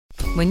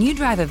When you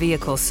drive a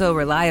vehicle so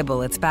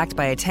reliable it's backed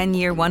by a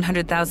 10-year,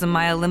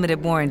 100,000-mile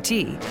limited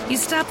warranty, you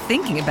stop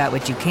thinking about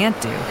what you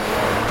can't do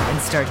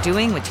and start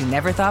doing what you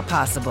never thought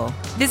possible.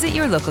 Visit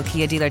your local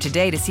Kia dealer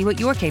today to see what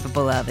you're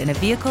capable of in a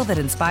vehicle that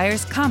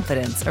inspires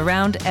confidence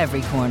around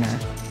every corner.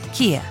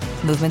 Kia,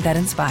 movement that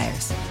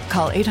inspires.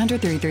 Call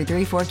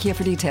 800-333-4KIA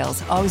for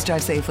details. Always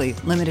drive safely.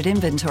 Limited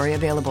inventory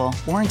available.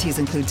 Warranties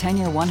include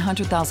 10-year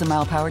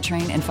 100,000-mile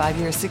powertrain and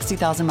 5-year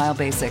 60,000-mile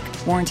basic.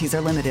 Warranties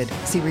are limited.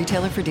 See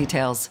retailer for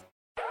details.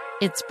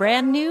 It's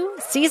brand new,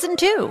 Season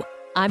 2.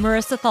 I'm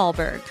Marissa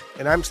Thalberg.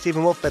 And I'm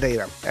Stephen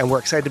Wolf-Bedeta. And we're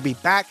excited to be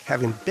back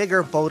having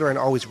bigger, bolder, and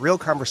always real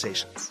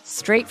conversations.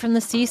 Straight from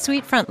the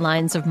C-suite front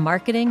lines of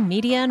marketing,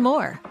 media, and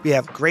more. We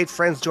have great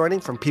friends joining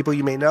from people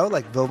you may know,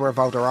 like Wilmer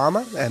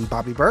Valderrama and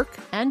Bobby Burke.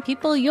 And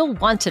people you'll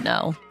want to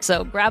know.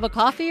 So grab a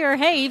coffee or,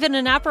 hey, even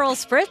an Aperol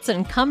Spritz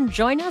and come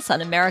join us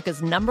on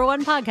America's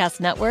 #1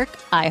 podcast network,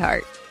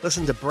 iHeart.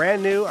 Listen to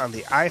Brand New on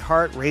the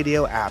iHeart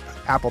Radio app,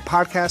 Apple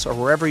Podcasts, or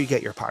wherever you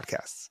get your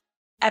podcasts.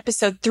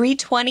 Episode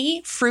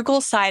 320, Frugal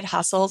Side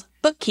Hustle,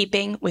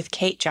 Bookkeeping with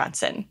Kate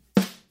Johnson.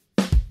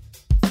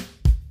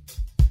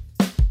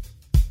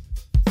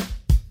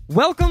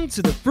 Welcome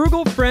to the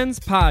Frugal Friends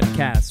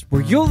Podcast,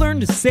 where you'll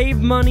learn to save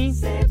money,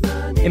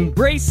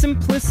 embrace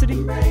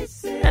simplicity,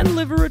 and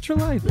live a richer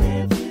life.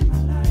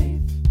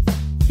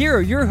 Here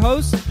are your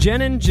hosts,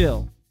 Jen and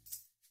Jill.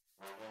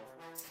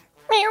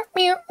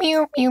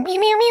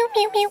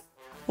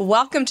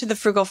 Welcome to the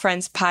Frugal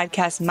Friends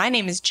Podcast. My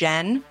name is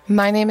Jen.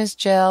 My name is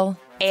Jill.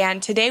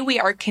 And today we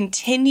are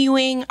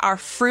continuing our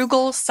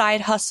Frugal Side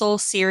Hustle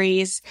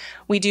series.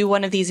 We do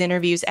one of these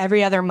interviews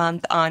every other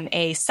month on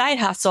a side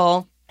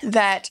hustle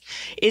that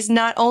is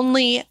not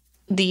only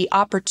the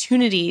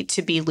opportunity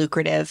to be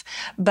lucrative,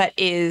 but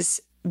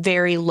is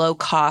very low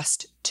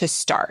cost to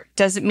start.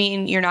 Doesn't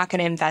mean you're not going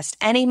to invest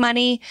any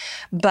money,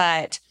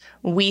 but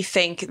we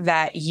think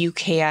that you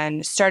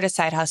can start a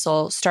side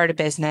hustle, start a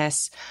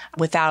business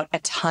without a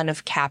ton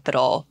of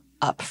capital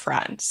up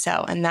front.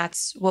 And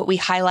that's what we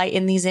highlight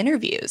in these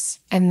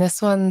interviews. And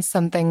this one's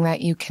something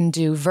that you can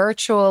do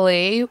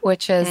virtually,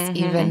 which is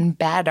even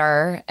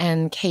better.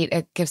 And Kate,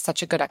 it gives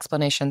such a good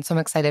explanation. So I'm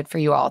excited for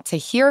you all to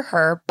hear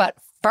her. But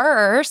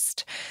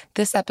first,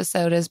 this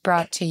episode is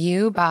brought to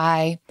you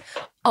by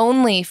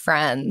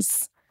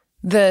OnlyFriends,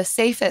 the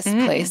safest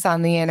place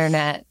on the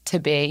internet to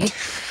be.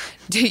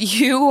 Do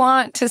you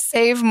want to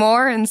save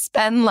more and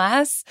spend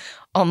less?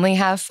 Only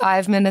have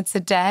 5 minutes a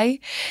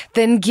day?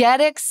 Then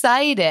get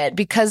excited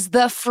because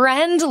the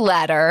Friend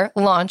Letter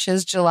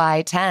launches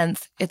July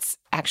 10th. It's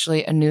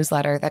actually a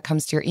newsletter that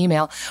comes to your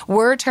email.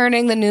 We're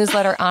turning the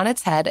newsletter on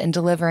its head and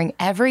delivering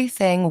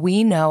everything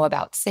we know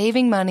about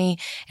saving money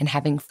and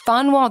having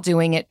fun while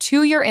doing it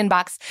to your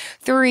inbox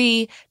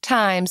 3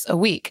 times a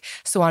week.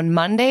 So on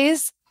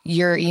Mondays,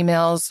 your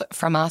emails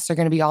from us are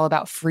going to be all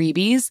about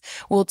freebies.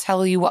 We'll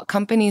tell you what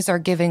companies are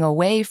giving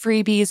away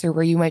freebies or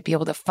where you might be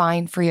able to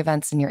find free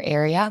events in your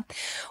area.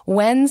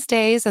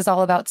 Wednesdays is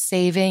all about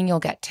saving. You'll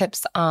get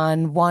tips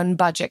on one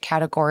budget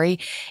category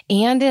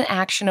and an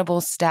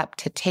actionable step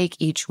to take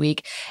each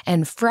week.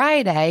 And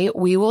Friday,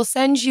 we will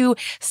send you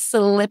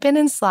slipping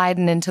and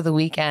sliding into the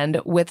weekend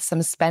with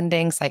some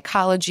spending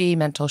psychology,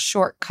 mental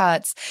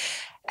shortcuts,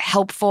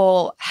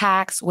 helpful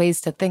hacks, ways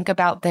to think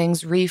about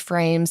things,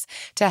 reframes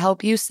to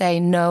help you say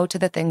no to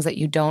the things that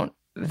you don't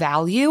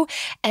value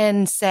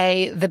and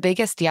say the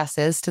biggest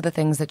yeses to the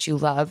things that you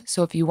love.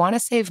 So if you want to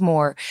save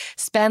more,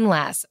 spend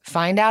less,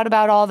 find out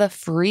about all the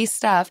free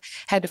stuff,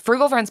 head to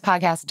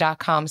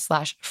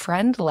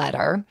frugalfriendspodcast.com/friend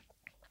letter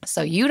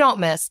so you don't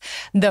miss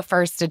the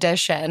first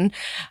edition.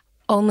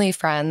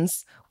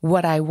 OnlyFriends,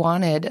 what I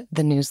wanted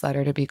the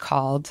newsletter to be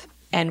called.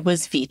 And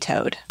was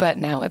vetoed. But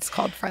now it's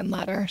called Friend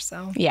Letter,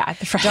 so yeah.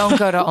 Don't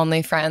go to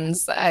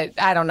OnlyFriends.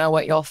 I don't know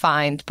what you'll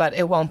find, but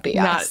it won't be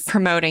Not us.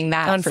 promoting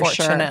that,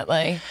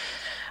 unfortunately. For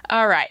sure.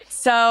 All right.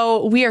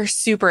 So we are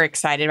super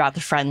excited about the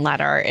Friend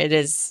Letter. It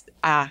is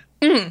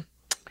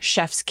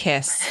chef's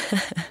kiss.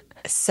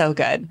 So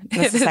good.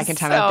 That's the second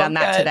time I've done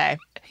that today.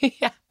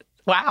 Yeah.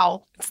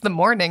 Wow. It's the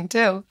morning,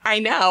 too. I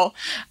know.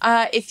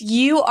 If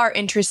you are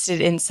interested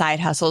in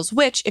side hustles,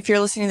 which if you're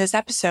listening to this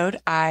episode,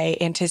 I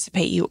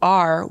anticipate you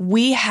are,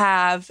 we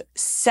have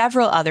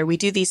several other. We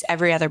do these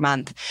every other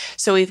month.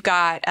 So we've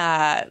got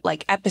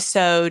like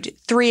episode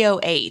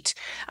 308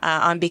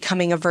 on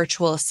becoming a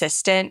virtual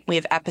assistant. We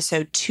have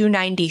episode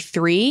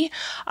 293,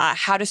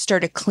 how to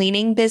start a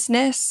cleaning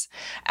business.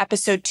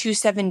 Episode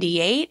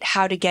 278,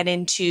 how to get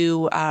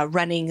into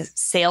running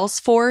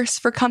Salesforce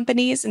for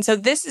companies. And so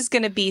this is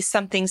going to be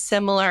something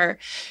similar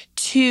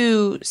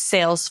to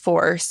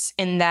Salesforce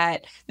in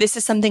that this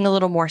is something a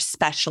little more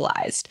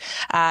specialized.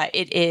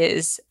 It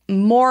is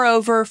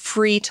moreover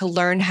free to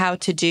learn how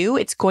to do.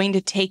 It's going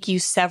to take you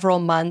several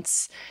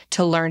months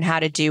to learn how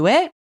to do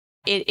it.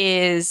 It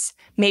is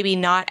maybe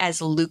not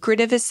as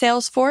lucrative as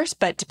Salesforce,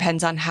 but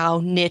depends on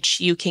how niche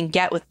you can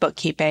get with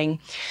bookkeeping.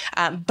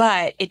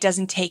 But it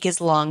doesn't take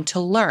as long to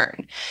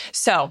learn.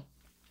 So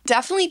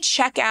definitely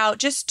check out,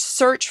 just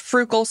search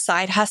Frugal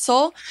Side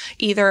Hustle,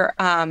 either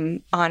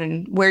on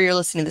where you're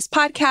listening to this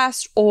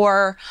podcast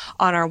or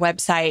on our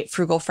website,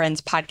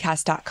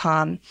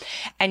 frugalfriendspodcast.com.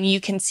 And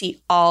you can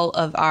see all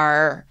of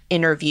our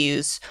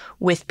interviews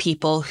with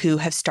people who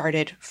have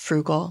started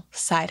frugal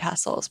side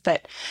hustles.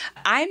 But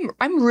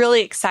I'm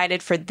really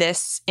excited for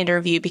this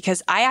interview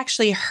because I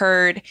actually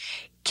heard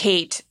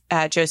Kate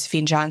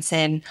Josephine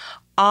Johnson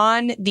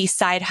on the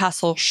Side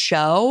Hustle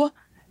show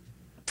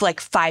like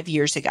 5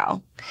 years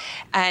ago.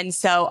 And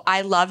so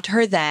I loved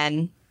her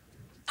then.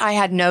 I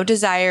had no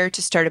desire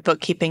to start a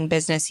bookkeeping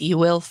business. You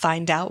will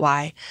find out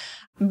why.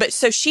 But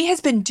so she has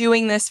been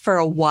doing this for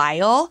a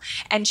while,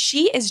 and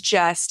she is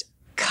just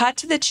cut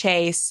to the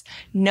chase,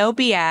 no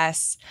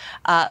BS,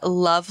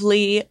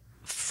 lovely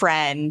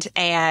friend,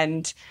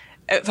 and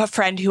a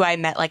friend who I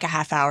met like a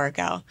half hour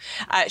ago.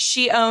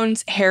 She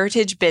owns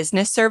Heritage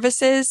Business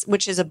Services,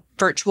 which is a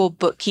virtual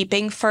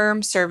bookkeeping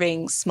firm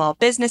serving small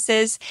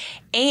businesses.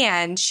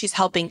 And she's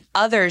helping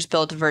others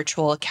build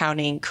virtual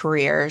accounting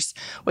careers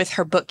with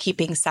her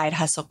bookkeeping side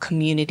hustle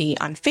community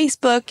on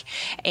Facebook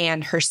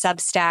and her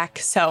Substack.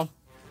 So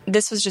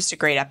this was just a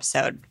great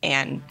episode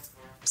and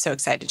so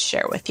excited to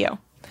share with you.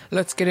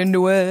 Let's get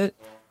into it.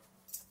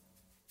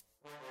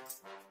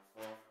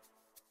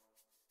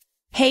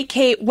 Hey,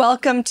 Kate,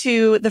 welcome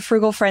to the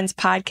Frugal Friends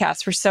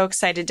podcast. We're so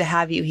excited to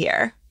have you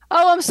here.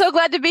 Oh, I'm so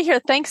glad to be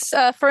here. Thanks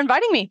for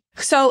inviting me.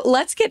 So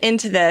let's get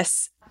into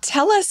this.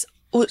 Tell us,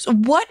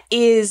 what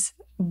is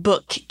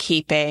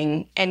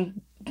bookkeeping,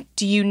 and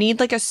do you need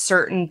like a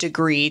certain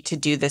degree to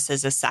do this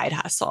as a side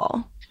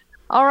hustle?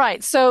 All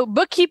right. So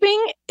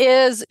bookkeeping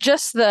is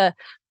just the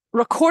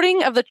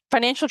recording of the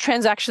financial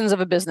transactions of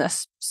a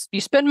business.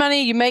 You spend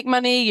money, you make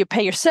money, you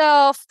pay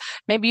yourself,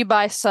 maybe you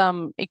buy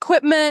some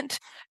equipment,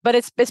 but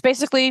it's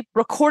basically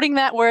recording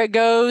that where it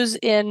goes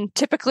in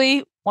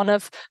typically one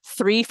of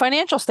three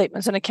financial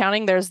statements in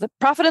accounting. There's the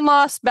profit and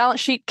loss, balance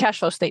sheet, cash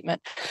flow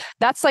statement.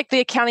 That's like the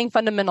accounting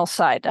fundamental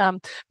side.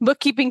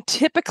 Bookkeeping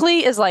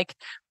typically is like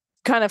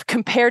kind of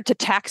compared to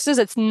taxes.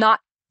 It's not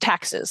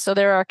taxes. So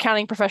there are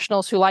accounting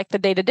professionals who like the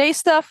day-to-day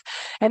stuff,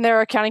 and there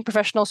are accounting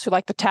professionals who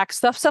like the tax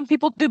stuff. Some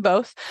people do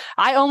both.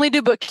 I only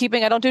do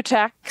bookkeeping. I don't do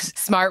tax.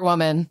 Smart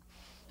woman.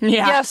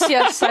 Yeah.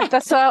 Yes.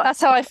 That's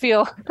how I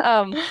feel.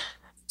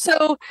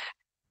 So,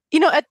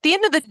 at the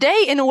end of the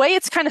day, in a way,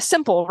 it's kind of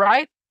simple,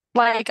 right?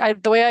 Like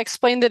the way I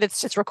explained it,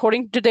 it's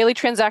recording the daily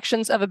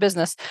transactions of a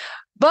business.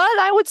 But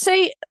I would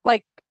say,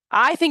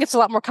 I think it's a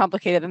lot more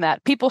complicated than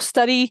that. People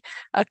study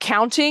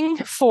accounting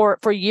for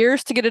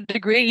years to get a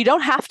degree. You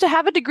don't have to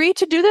have a degree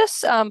to do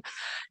this. I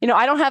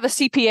don't have a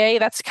CPA.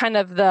 That's kind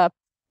of the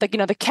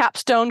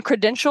capstone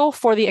credential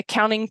for the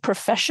accounting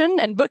profession.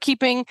 And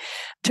bookkeeping,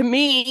 to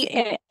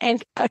me,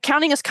 and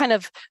accounting is kind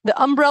of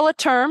the umbrella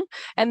term.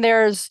 And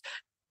there's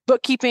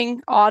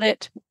bookkeeping,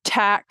 audit,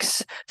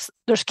 tax.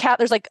 There's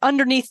like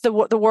underneath the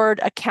word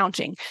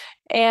accounting,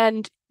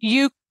 and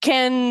you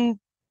can.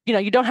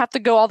 You don't have to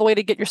go all the way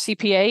to get your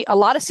CPA. A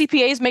lot of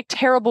CPAs make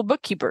terrible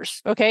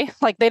bookkeepers. Okay.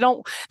 Like they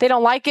don't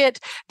like it.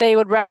 They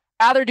would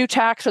rather do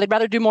tax, or they'd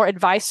rather do more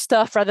advice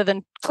stuff rather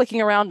than clicking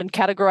around and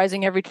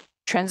categorizing every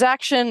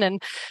transaction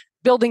and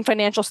building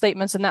financial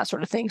statements and that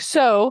sort of thing.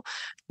 So,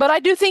 but I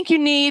do think you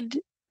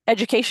need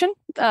education.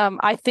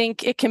 I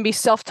think it can be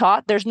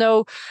self-taught. There's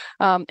no,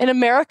 in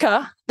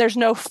America, there's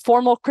no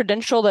formal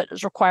credential that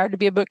is required to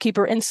be a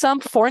bookkeeper. In some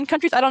foreign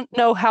countries, I don't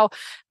know how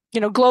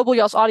global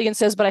y'all's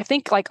audience is, but I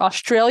think like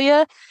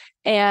Australia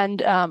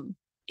and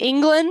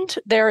England,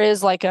 there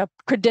is like a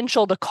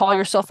credential to call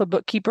yourself a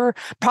bookkeeper,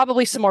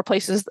 probably some more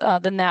places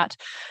than that.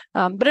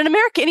 But in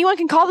America, anyone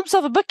can call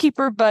themselves a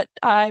bookkeeper, but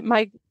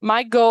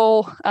my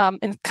goal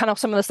and kind of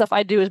some of the stuff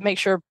I do is make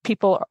sure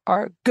people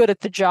are good at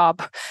the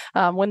job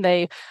when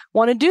they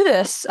want to do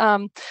this.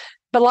 But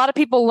a lot of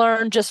people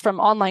learn just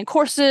from online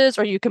courses,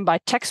 or you can buy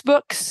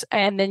textbooks,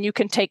 and then you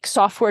can take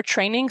software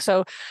training.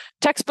 So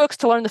textbooks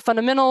to learn the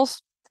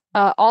fundamentals.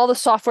 All the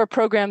software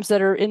programs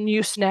that are in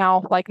use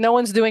now, like no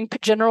one's doing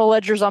general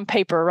ledgers on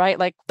paper, right?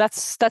 Like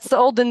that's the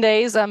olden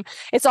days.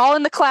 It's all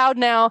in the cloud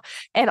now,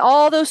 and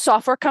all those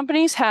software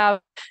companies have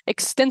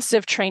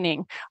extensive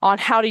training on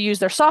how to use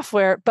their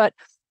software. But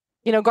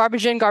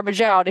garbage in,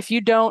 garbage out. If you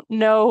don't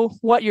know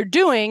what you're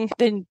doing,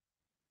 then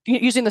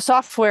using the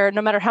software,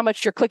 no matter how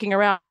much you're clicking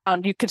around,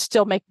 you can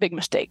still make big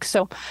mistakes.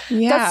 So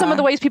that's some of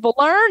the ways people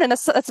learn, and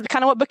that's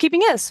kind of what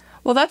bookkeeping is.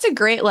 Well, that's a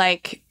great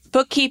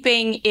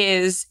bookkeeping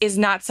is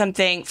not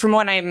something, from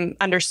what I'm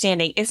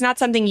understanding, it's not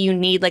something you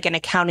need like an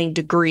accounting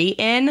degree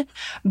in,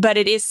 but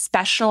it is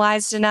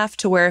specialized enough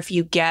to where if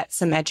you get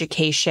some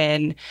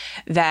education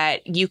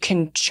that you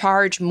can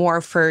charge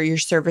more for your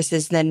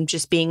services than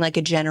just being like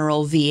a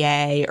general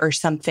VA or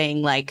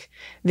something like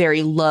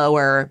very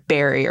lower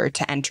barrier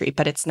to entry,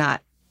 but it's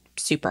not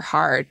super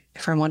hard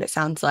from what it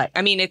sounds like.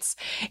 I mean,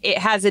 it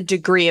has a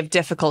degree of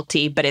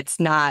difficulty, but it's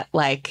not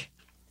like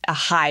a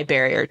high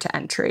barrier to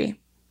entry.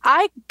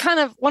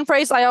 One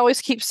phrase I always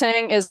keep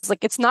saying is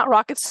like, it's not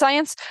rocket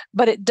science,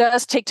 but it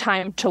does take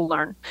time to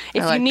learn.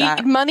 If you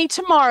need money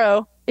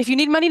tomorrow,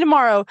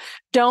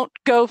 don't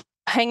go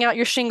hang out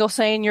your shingle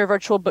saying you're a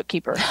virtual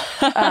bookkeeper.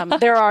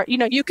 There are,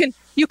 you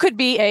could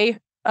be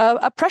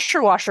a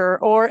pressure washer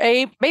or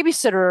a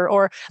babysitter,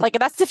 or like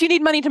that's if you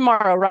need money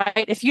tomorrow,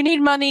 right? If you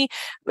need money,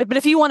 but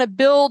if you want to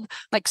build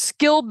like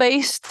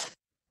skill-based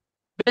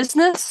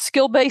business,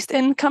 skill-based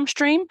income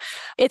stream,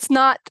 it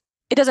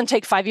doesn't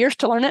take 5 years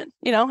to learn it.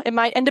 It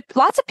might end up,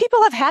 lots of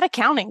people have had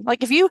accounting.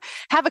 Like if you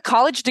have a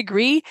college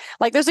degree,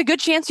 like there's a good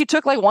chance you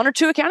took like 1 or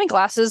 2 accounting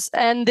classes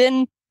and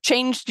then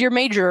changed your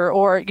major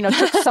or,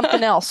 took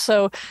something else.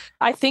 So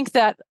I think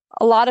that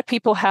a lot of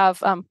people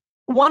have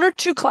 1 or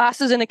 2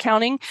 classes in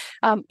accounting,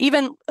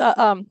 even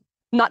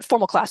not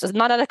formal classes,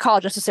 not at a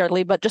college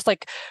necessarily, but just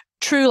like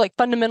true like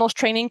fundamentals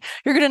training.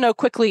 You're going to know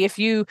quickly if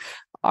you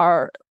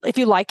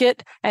like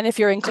it and if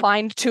you're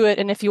inclined to it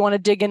and if you want to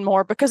dig in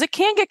more, because it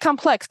can get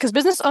complex because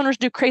business owners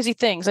do crazy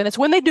things. And it's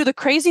when they do the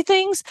crazy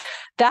things,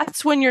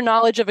 that's when your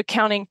knowledge of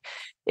accounting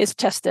is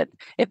tested.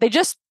 If they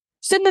just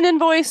send an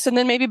invoice and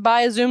then maybe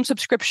buy a Zoom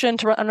subscription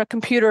to run on a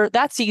computer,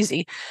 that's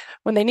easy.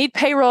 When they need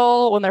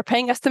payroll, when they're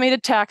paying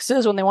estimated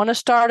taxes, when they want to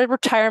start a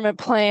retirement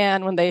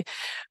plan, when they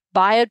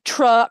buy a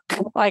truck,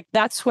 like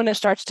that's when it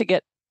starts to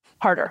get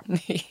harder.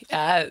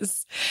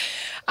 Yes.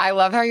 I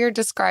love how you're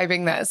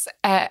describing this.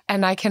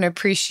 And I can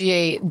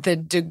appreciate the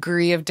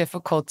degree of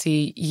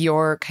difficulty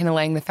you're kind of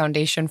laying the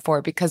foundation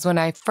for, because when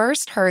I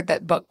first heard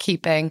that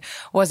bookkeeping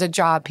was a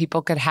job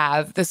people could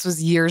have, this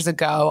was years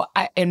ago,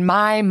 in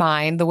my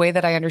mind, the way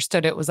that I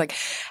understood it was like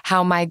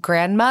how my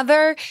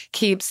grandmother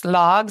keeps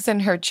logs in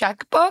her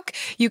checkbook.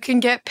 You can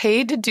get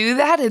paid to do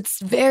that.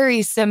 It's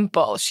very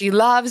simple. She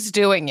loves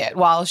doing it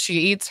while she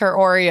eats her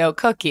Oreo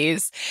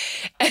cookies.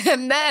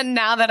 And then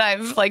now that I've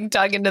like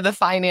dug into the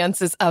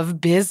finances of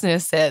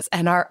businesses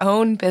and our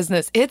own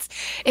business,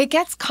 it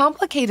gets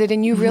complicated,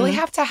 and you really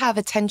have to have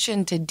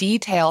attention to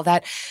detail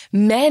that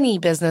many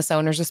business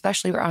owners,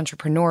 especially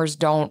entrepreneurs,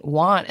 don't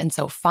want. And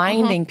so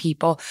finding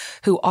people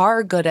who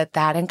are good at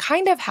that and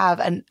kind of have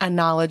a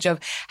knowledge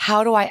of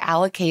how do I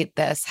allocate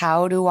this?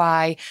 How do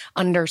I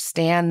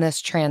understand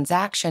this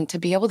transaction to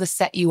be able to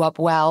set you up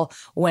well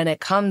when it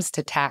comes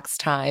to tax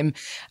time?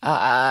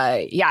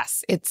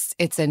 Yes,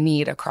 it's a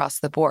need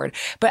across the board.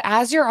 But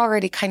as you're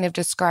already kind of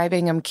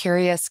describing, I'm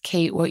curious,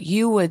 Kate, what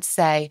you would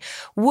say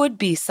would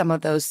be some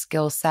of those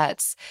skill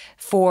sets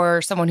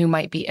for someone who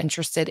might be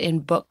interested in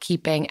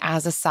bookkeeping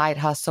as a side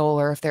hustle,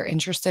 or if they're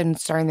interested in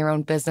starting their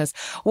own business.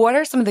 What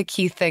are some of the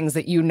key things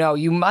that you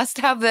must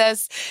have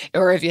this,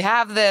 or if you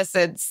have this,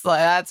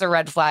 that's a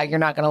red flag. You're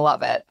not going to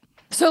love it.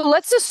 So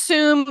let's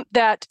assume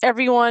that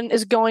everyone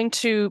is going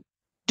to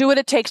do what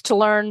it takes to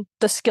learn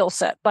the skill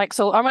set. Like,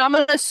 so I'm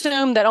going to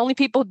assume that only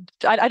people,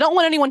 I don't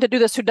want anyone to do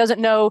this who doesn't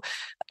know,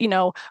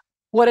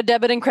 what a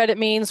debit and credit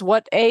means,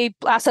 what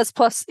assets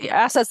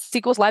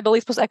equals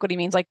liabilities plus equity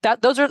means. Like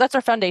that's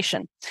our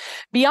foundation.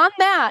 Beyond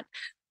that,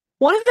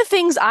 one of the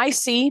things I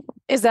see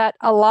is that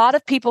a lot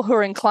of people who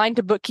are inclined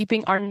to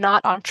bookkeeping are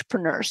not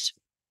entrepreneurs.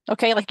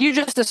 Okay, like you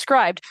just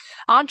described,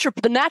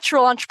 the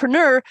natural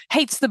entrepreneur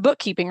hates the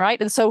bookkeeping,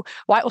 right? And so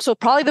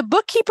probably the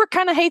bookkeeper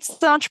kind of hates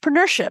the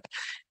entrepreneurship.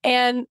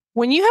 And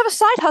when you have a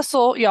side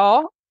hustle,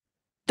 y'all,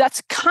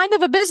 that's kind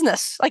of a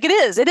business. Like it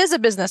is a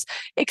business,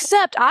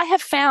 except I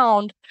have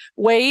found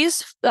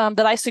ways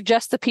that I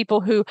suggest to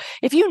people who,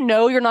 if you're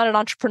not an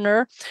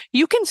entrepreneur,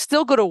 you can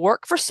still go to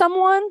work for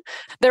someone.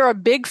 There are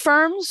big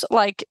firms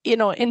like,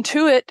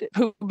 Intuit,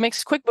 who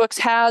makes QuickBooks,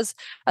 has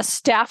a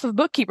staff of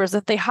bookkeepers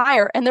that they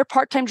hire, and they're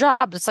part-time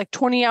jobs. It's like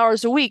 20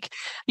 hours a week.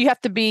 You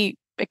have to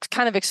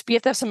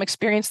have some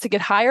experience to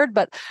get hired.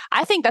 But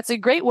I think that's a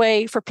great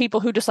way for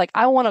people who just like,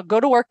 I want to go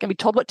to work and be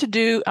told what to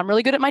do. I'm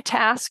really good at my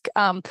task.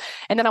 And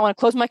then I want to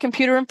close my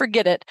computer and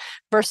forget it,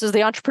 versus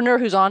the entrepreneur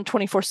who's on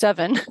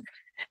 24/7.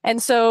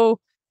 And so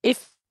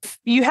if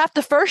you have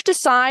to first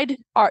decide,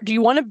 are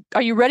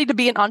you ready to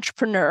be an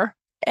entrepreneur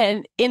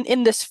and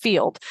in this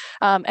field?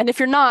 And if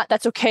you're not,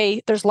 that's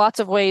okay. There's lots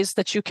of ways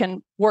that you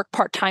can work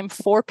part-time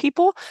for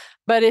people.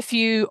 But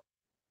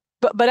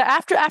But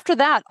after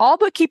that, all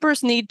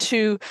bookkeepers need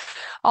to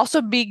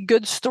also be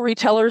good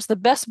storytellers. The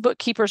best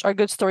bookkeepers are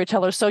good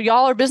storytellers. So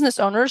y'all are business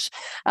owners,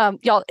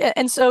 y'all,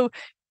 and so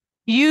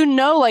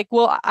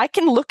well, I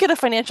can look at a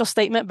financial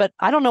statement, but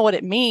I don't know what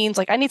it means.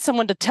 Like I need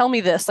someone to tell me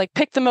this. Like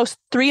pick the most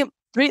three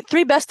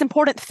best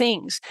important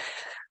things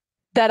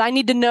that I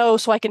need to know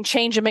so I can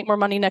change and make more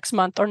money next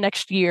month or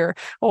next year.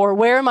 Or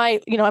where am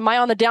I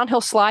on the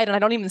downhill slide and I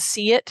don't even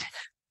see it?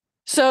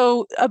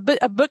 So a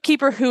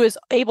bookkeeper who is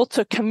able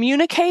to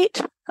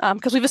communicate,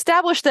 because we've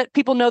established that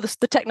people know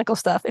the technical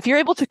stuff. If you're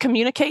able to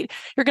communicate,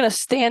 you're going to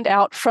stand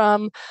out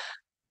from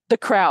the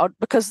crowd,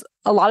 because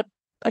a lot of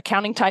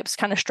accounting types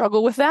kind of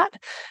struggle with that.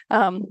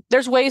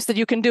 There's ways that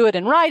you can do it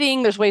in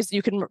writing. There's ways that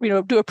you can,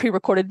 do a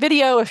pre-recorded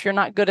video if you're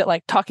not good at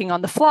like talking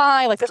on the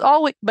fly. Like there's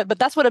always, but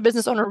that's what a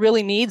business owner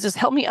really needs, is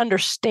help me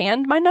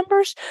understand my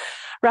numbers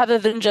rather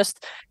than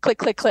just click,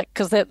 click, click,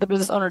 because the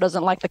business owner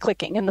doesn't like the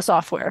clicking in the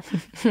software.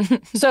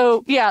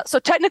 So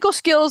technical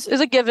skills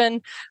is a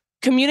given.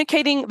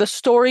 Communicating the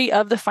story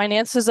of the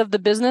finances of the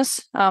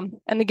business.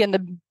 And again,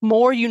 the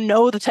more you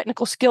know the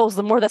technical skills,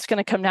 the more that's going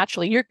to come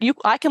naturally.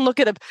 I can look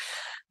at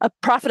a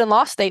profit and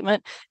loss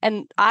statement,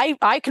 and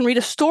I can read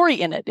a story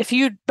in it.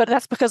 But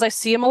that's because I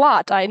see them a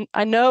lot. I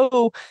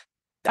know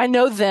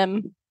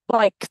them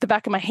like the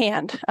back of my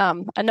hand.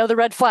 I know the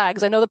red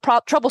flags. I know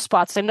the trouble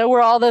spots. I know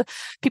where all the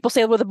people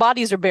say where the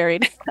bodies are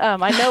buried.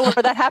 I know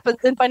where that happens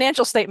in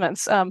financial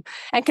statements, and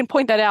can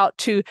point that out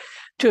to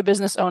a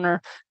business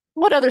owner.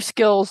 What other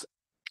skills?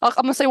 I'm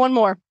going to say one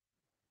more.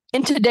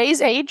 In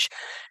today's age,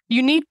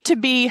 you need to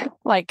be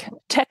like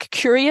tech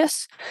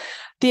curious.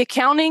 The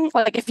accounting,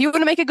 like if you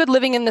want to make a good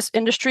living in this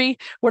industry,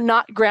 we're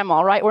not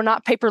grandma, right? We're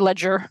not paper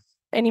ledger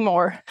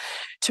anymore.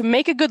 To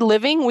make a good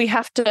living, we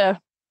have to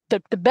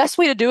the best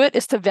way to do it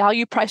is to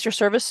value price your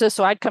services.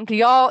 So I'd come to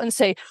y'all and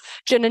say,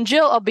 Jen and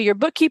Jill, I'll be your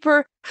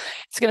bookkeeper.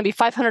 It's going to be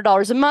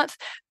 $500 a month.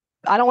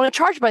 I don't want to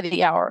charge by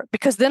the hour,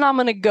 because then I'm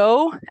going to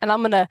go and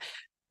I'm going to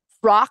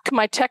rock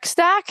my tech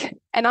stack,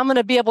 and I'm going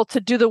to be able to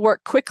do the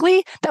work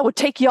quickly. That would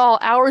take y'all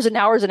hours and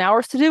hours and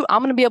hours to do. I'm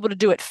going to be able to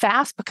do it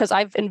fast because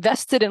I've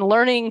invested in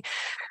learning,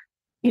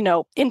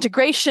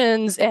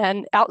 integrations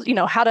and how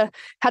to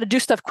do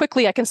stuff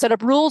quickly. I can set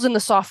up rules in the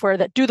software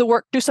that do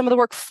some of the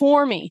work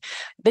for me.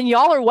 Then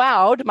y'all are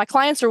wowed. My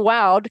clients are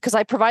wowed because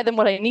I provide them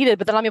what I needed,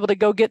 but then I'm able to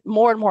go get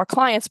more and more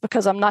clients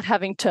because I'm not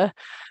having to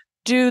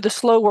do the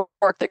slow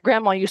work that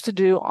grandma used to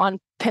do on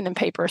pen and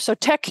paper. So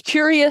tech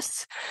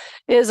curious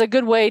is a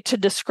good way to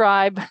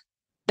describe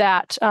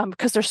that,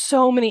 because there's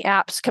so many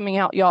apps coming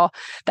out, y'all,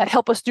 that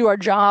help us do our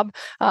job,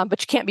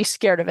 but you can't be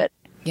scared of it.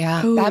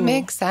 Yeah, that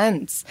makes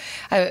sense.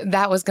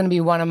 That was going to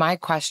be one of my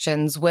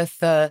questions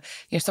with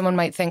someone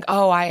might think,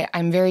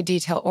 I'm very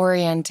detail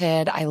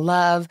oriented. I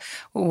love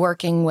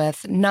working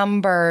with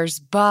numbers.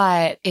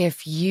 But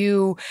if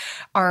you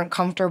aren't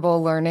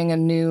comfortable learning a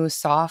new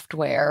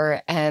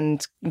software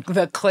and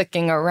the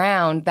clicking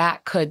around,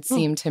 that could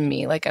seem to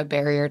me like a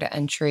barrier to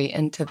entry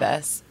into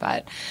this.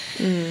 But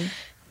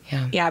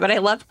yeah, but I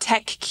love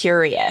tech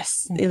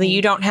curious. Mm-hmm.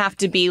 You don't have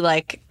to be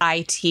like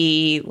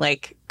IT,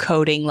 like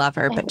coding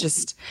lover, but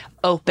just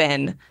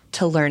open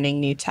to learning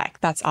new tech.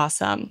 That's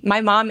awesome. My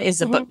mom is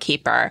a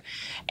bookkeeper,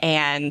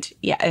 and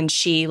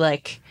she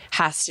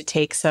has to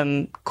take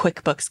some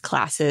QuickBooks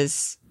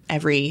classes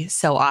every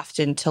so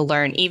often to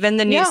learn even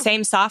the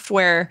same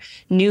software,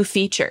 new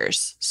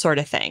features sort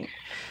of thing.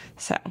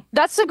 So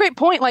that's a great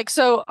point.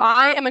 So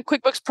I am a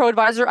QuickBooks Pro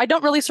advisor. I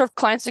don't really serve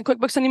clients in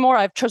QuickBooks anymore.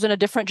 I've chosen a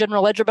different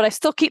general ledger, but I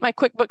still keep my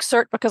QuickBooks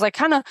cert because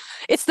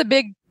it's the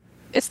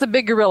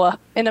big gorilla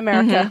in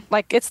America.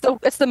 Mm-hmm.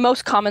 It's the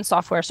most common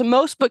software. So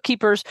most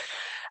bookkeepers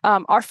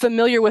are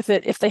familiar with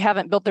it if they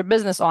haven't built their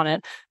business on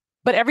it.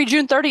 But every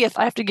June 30th,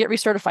 I have to get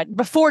recertified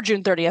before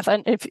June 30th.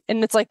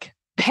 And it's like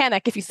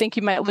panic if you think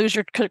you might lose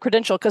your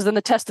credential, because then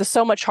the test is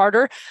so much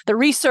harder. The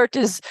recert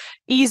is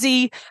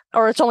easy,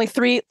 or it's only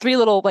three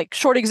little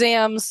short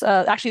exams.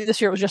 Actually, this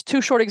year it was just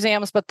 2 short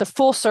exams, but the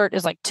full cert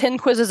is 10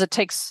 quizzes. It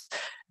takes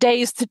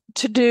days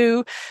to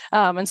do.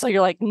 And so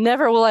you're like,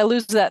 never will I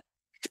lose that.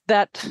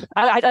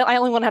 I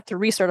only want to have to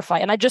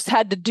recertify. And I just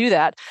had to do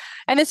that.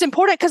 And it's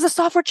important because the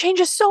software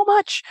changes so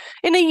much.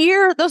 In a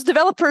year, those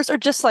developers are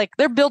just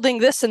they're building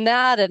this and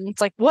that. And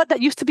it's what?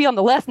 That used to be on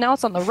the left. Now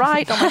it's on the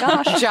right. Oh my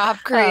gosh. Job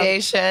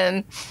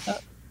creation.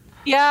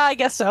 Yeah, I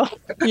guess so.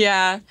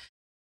 Yeah.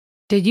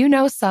 Did you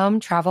know some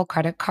travel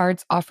credit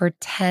cards offer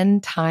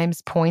 10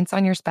 times points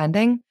on your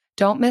spending?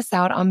 Don't miss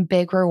out on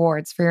big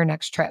rewards for your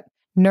next trip.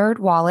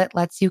 NerdWallet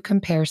lets you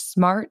compare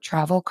smart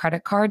travel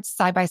credit cards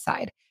side by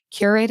side,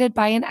 curated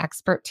by an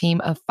expert team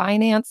of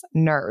finance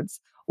nerds.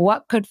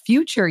 What could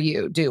future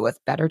you do with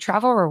better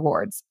travel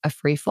rewards, a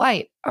free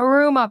flight, a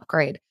room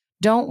upgrade?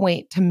 Don't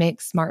wait to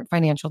make smart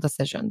financial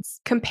decisions.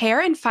 Compare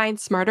and find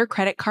smarter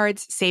credit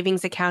cards,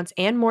 savings accounts,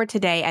 and more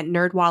today at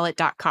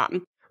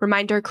nerdwallet.com.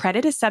 Reminder,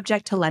 credit is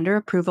subject to lender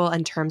approval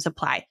and terms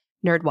apply.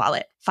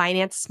 NerdWallet.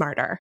 Finance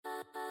smarter.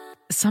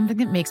 Something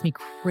that makes me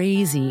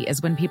crazy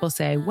is when people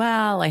say,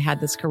 well, I had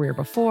this career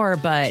before,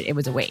 but it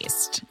was a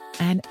waste.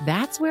 And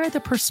that's where the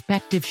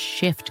perspective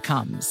shift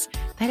comes,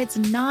 that it's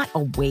not a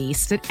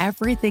waste, that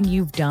everything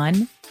you've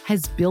done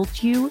has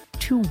built you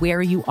to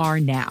where you are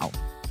now.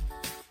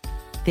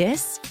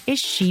 This is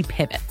She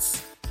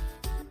Pivots,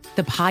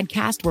 the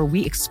podcast where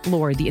we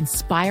explore the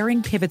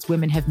inspiring pivots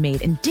women have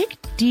made and dig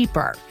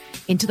deeper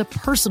into the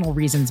personal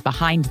reasons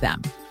behind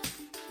them.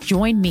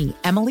 Join me,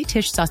 Emily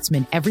Tish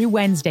Sussman, every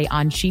Wednesday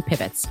on She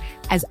Pivots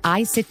as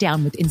I sit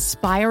down with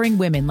inspiring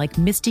women like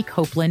Misty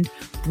Copeland,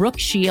 Brooke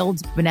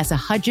Shields, Vanessa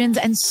Hudgens,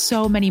 and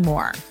so many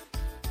more.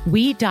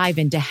 We dive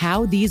into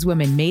how these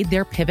women made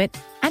their pivot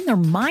and their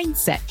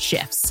mindset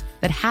shifts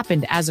that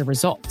happened as a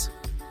result.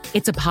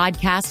 It's a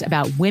podcast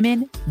about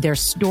women, their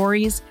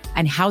stories,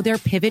 and how their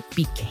pivot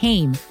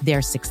became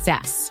their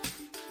success.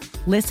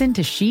 Listen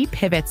to She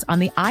Pivots on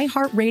the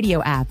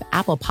iHeartRadio app,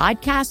 Apple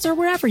Podcasts, or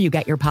wherever you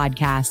get your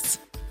podcasts.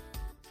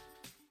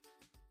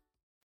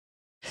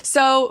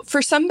 So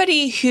for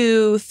somebody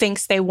who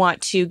thinks they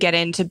want to get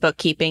into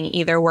bookkeeping,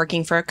 either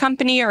working for a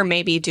company or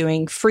maybe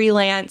doing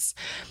freelance,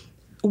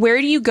 where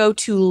do you go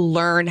to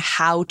learn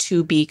how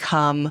to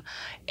become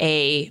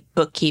a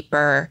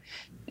bookkeeper?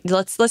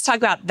 let's talk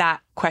about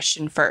that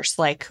question first.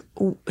 Like,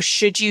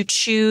 should you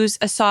choose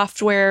a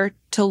software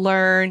to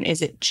learn?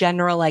 Is it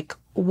general? Like,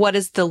 what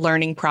does the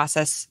learning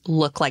process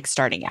look like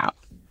starting out?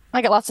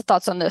 I got lots of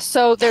thoughts on this.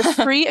 So there's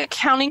free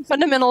accounting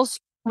fundamentals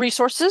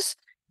resources.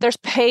 There's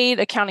paid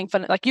accounting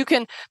fund. Like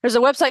there's a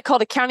website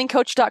called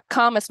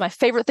accountingcoach.com. It's my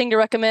favorite thing to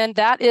recommend.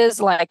 That is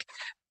like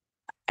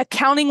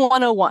accounting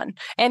 101.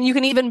 And you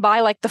can even buy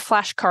like the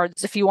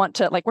flashcards if you want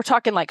to, like we're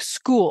talking like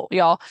school,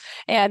 y'all,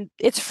 and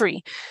it's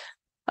free.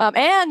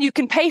 And you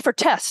can pay for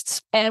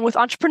tests. And with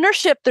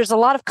entrepreneurship, there's a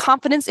lot of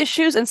confidence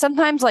issues. And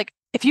sometimes like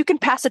if you can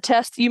pass a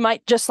test, you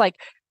might just like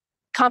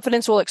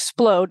confidence will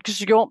explode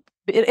because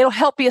it'll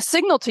help be a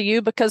signal to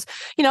you because,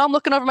 I'm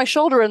looking over my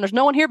shoulder and there's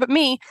no one here but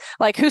me.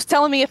 Like who's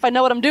telling me if I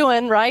know what I'm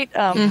doing, right?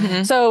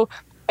 So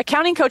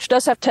Accounting Coach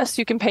does have tests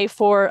you can pay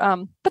for,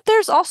 but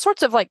there's all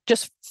sorts of like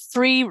just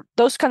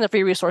those kinds of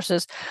free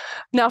resources.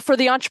 Now for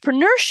the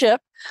entrepreneurship,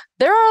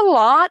 there are a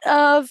lot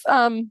of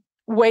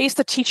ways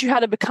to teach you how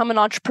to become an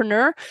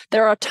entrepreneur.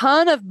 There are a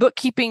ton of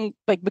bookkeeping,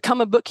 like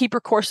become a bookkeeper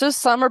courses.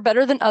 Some are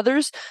better than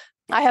others.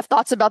 I have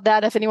thoughts about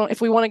that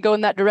if we want to go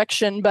in that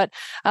direction. But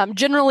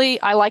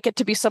generally, I like it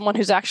to be someone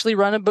who's actually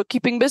run a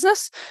bookkeeping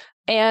business.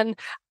 And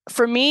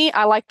for me,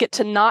 I like it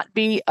to not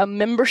be a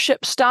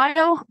membership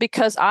style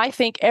because I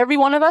think every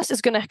one of us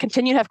is going to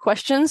continue to have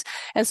questions.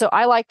 And so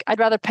I'd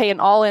rather pay an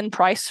all-in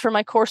price for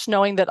my course,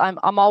 knowing that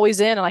I'm always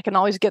in and I can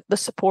always get the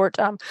support.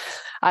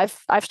 I've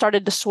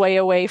started to sway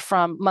away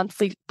from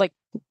monthly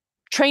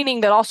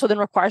training that also then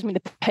requires me to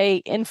pay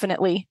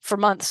infinitely for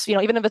months,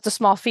 even if it's a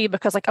small fee,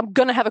 because like I'm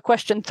going to have a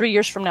question 3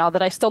 years from now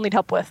that I still need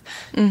help with.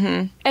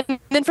 And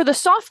then for the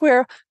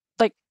software,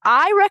 like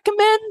I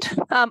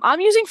recommend,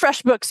 I'm using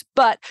FreshBooks,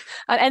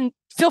 and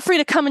feel free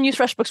to come and use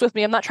FreshBooks with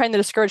me. I'm not trying to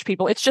discourage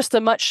people. It's just a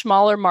much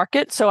smaller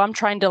market. So I'm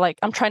trying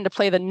to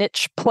play the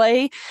niche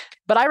play,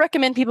 but I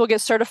recommend people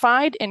get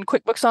certified in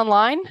QuickBooks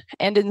Online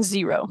and in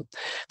Xero.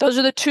 Those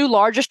are the two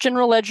largest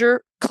general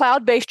ledger,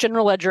 cloud-based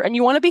general ledger. And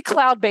you want to be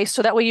cloud-based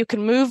so that way you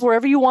can move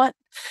wherever you want.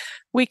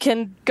 We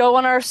can go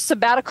on our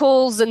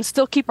sabbaticals and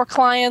still keep our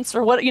clients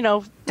or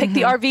take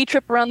the RV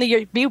trip around the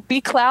year,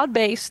 be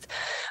cloud-based.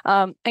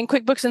 And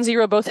QuickBooks and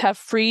Xero both have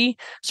free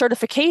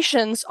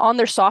certifications on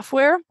their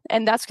software.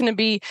 And that's going to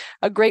be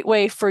a great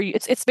way for you.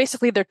 It's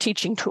basically their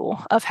teaching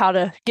tool of how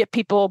to get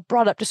people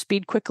brought up to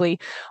speed quickly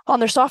on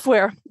their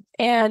software.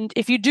 And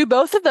if you do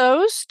both of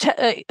those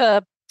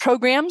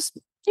programs,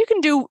 you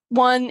can do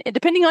one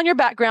depending on your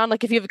background.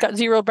 Like if you've got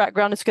Xero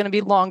background, it's going to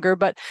be longer,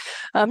 but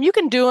you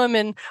can do them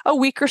in a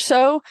week or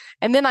so.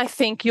 And then I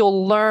think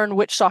you'll learn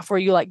which software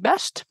you like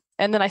best.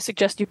 And then I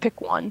suggest you pick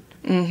one.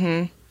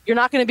 You're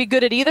not going to be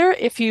good at either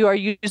if you are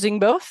using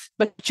both,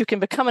 but you can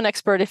become an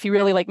expert if you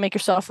really make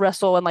yourself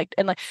wrestle and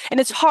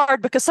it's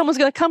hard because someone's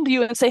going to come to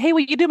you and say, hey, will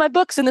you do my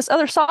books in this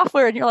other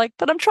software? And you're like,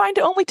 but I'm trying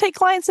to only take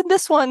clients in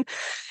this one.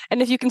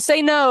 And if you can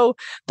say no,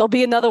 there'll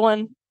be another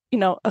one,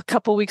 a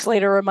couple weeks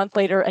later or a month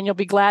later, and you'll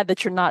be glad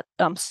that you're not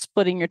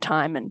splitting your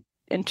time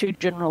into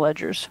general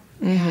ledgers.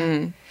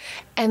 And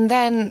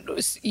then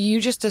you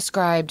just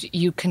described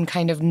you can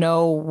kind of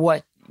know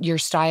what your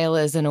style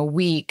is in a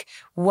week.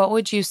 What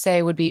would you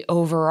say would be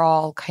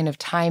overall kind of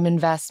time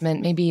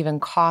investment, maybe even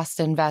cost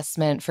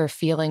investment for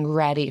feeling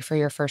ready for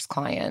your first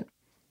client?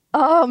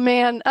 Oh,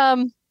 man.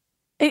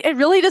 It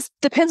really just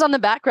depends on the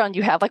background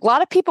you have. Like a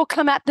lot of people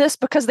come at this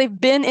because they've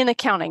been in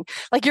accounting.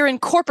 Like you're in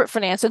corporate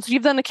finance, and so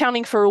you've done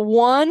accounting for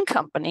one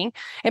company,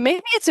 and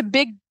maybe it's a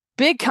big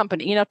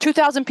company,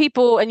 2,000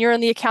 people, and you're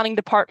in the accounting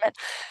department.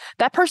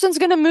 That person's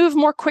going to move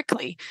more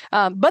quickly,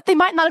 but they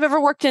might not have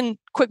ever worked in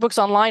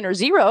QuickBooks Online or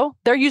Xero.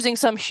 They're using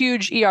some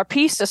huge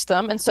ERP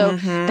system, and so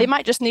they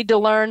might just need to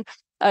learn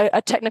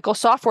a technical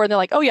software, and they're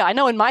like, oh yeah, I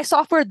know in my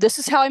software, this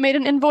is how I made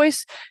an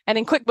invoice. And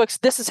in QuickBooks,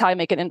 this is how I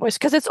make an invoice.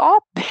 Because it's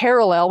all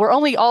parallel. We're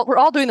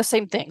all doing the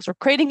same things. We're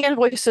creating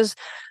invoices,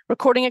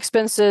 recording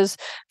expenses,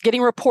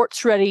 getting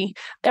reports ready.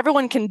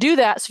 Everyone can do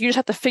that. So you just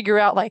have to figure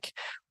out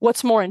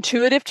what's more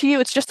intuitive to you.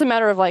 It's just a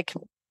matter of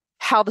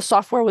how the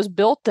software was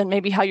built and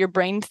maybe how your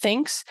brain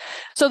thinks.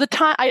 So the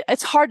time,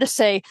 it's hard to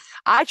say.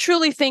 I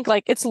truly think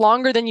it's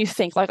longer than you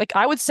think.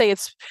 I would say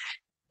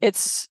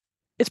it's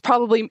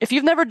probably, if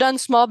you've never done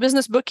small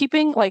business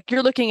bookkeeping,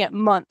 you're looking at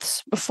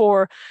months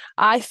before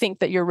I think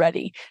that you're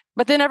ready.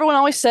 But then everyone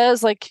always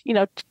says,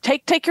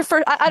 take your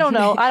first, I don't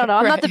know. I'm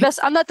Right. not the best.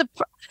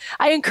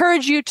 I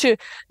encourage you to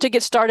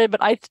get started, but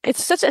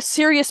it's such a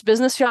serious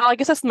business. I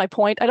guess that's my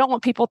point. I don't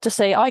want people to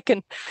say,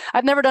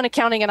 I've never done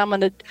accounting and I'm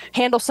going to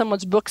handle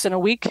someone's books in a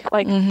week.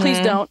 Please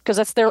don't, because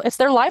it's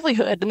their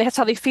livelihood and that's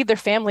how they feed their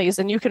families.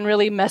 And you can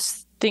really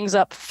mess things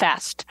up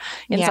fast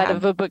inside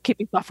of a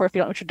bookkeeping software if you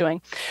don't know what you're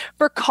doing.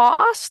 For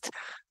cost,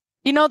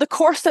 the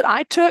course that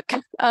I took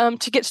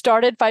to get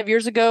started 5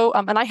 years ago,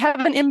 and I have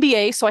an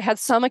MBA, so I had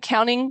some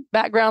accounting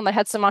background. I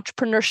had some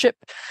entrepreneurship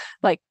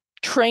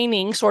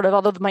training, sort of,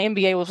 although my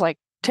MBA was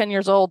 10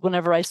 years old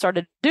whenever I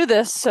started to do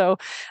this. So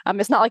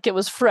it's not like it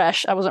was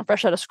fresh. I wasn't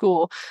fresh out of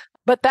school.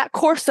 But that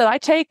course that I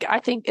take, I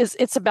think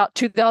it's about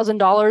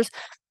 $2,000.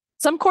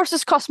 Some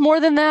courses cost more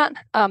than that.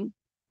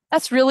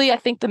 that's really, I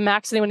think, the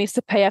max anyone needs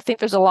to pay. I think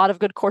there's a lot of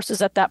good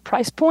courses at that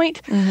price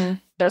point. Mm-hmm.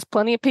 There's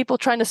plenty of people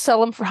trying to sell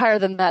them for higher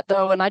than that,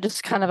 though. And I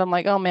just kind of am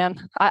like, oh,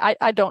 man,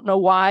 I don't know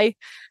why.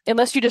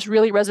 Unless you just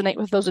really resonate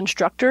with those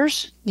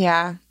instructors.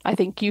 Yeah. I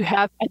think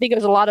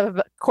there's a lot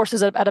of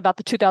courses at about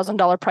the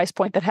 $2,000 price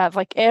point that have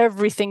like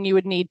everything you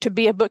would need to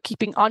be a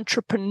bookkeeping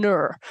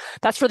entrepreneur.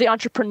 That's for the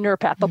entrepreneur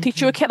path. They'll teach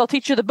you they'll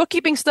teach you the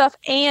bookkeeping stuff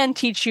and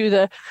teach you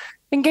the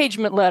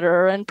engagement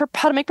letter and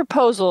how to make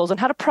proposals and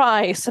how to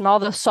price and all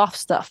the soft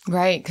stuff.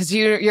 Right. Because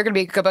you're going to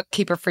be a good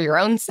bookkeeper for your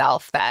own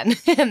self then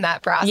in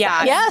that process.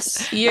 Yeah.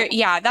 Yes.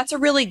 Yeah. That's a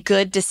really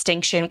good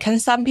distinction.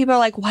 Because some people are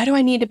like, why do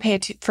I need to pay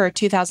for a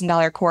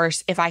 $2,000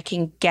 course if I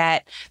can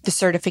get the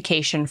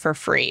certification for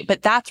free?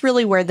 But that's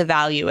really where the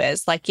value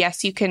is. Like,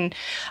 yes, you can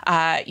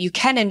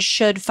and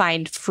should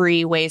find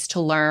free ways to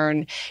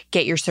learn,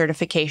 get your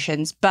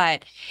certifications.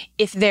 But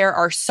if there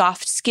are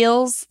soft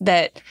skills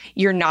that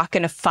you're not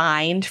going to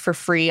find for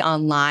free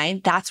online,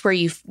 that's where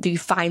you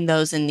find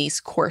those in these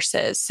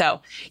courses.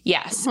 So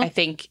yes, I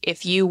think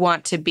if you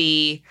want to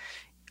be,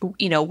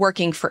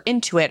 working for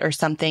Intuit or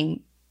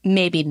something,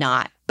 maybe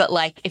not. But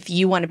like if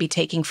you want to be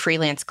taking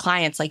freelance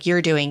clients like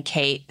you're doing,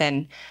 Kate,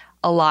 then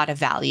a lot of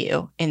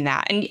value in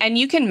that. And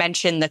you can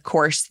mention the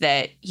course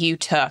that you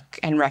took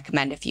and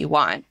recommend if you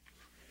want.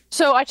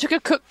 So I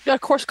took a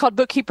course called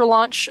Bookkeeper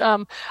Launch.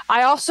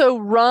 I also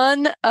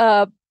run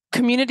a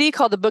community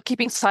called the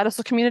Bookkeeping Side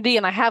Hustle Community,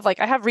 and I have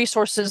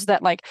resources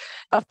that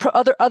of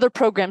other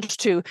programs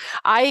too.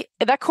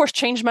 That course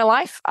changed my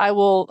life. I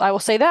will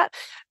say that,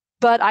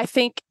 but I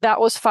think that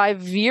was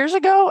 5 years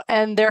ago,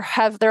 and there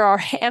are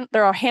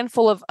a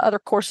handful of other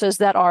courses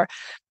that are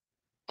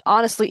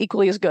honestly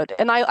equally as good.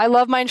 And I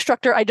love my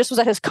instructor. I just was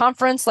at his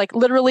conference,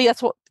 literally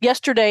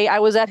yesterday I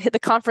was at the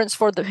conference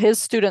for his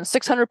students,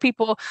 600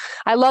 people.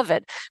 I love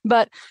it,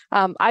 but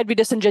I'd be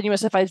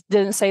disingenuous if I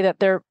didn't say that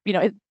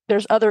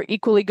there's other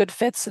equally good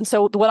fits. And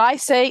so what I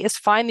say is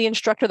find the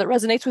instructor that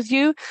resonates with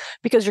you,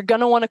 because you're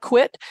going to want to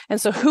quit. And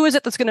so who is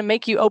it that's going to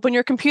make you open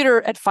your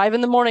computer at 5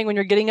 a.m. when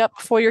you're getting up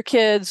before your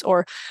kids,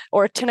 or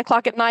at 10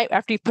 o'clock at night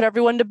after you put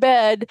everyone to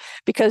bed,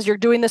 because you're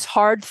doing this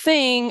hard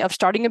thing of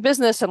starting a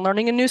business and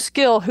learning a new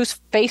skill? Whose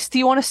face do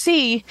you want to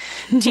see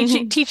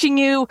teaching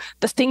you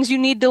the things you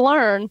need to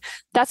learn?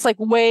 That's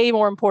way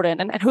more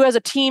important. And who has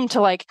a team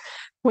to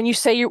when you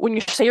say you're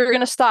going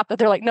to stop, that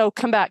they're like, no,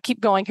 come back, keep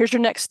going. Here's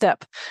your next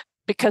step.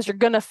 Because you're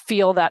going to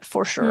feel that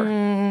for sure.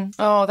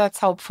 Oh, that's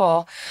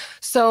helpful.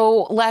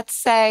 So let's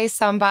say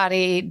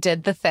somebody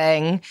did the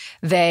thing.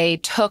 They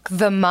took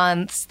the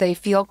months. They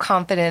feel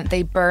confident.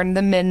 They burned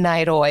the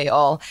midnight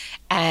oil,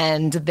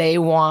 and they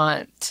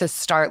want to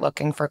start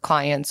looking for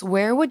clients.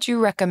 Where would you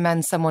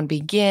recommend someone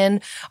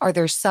begin? Are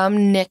there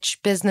some niche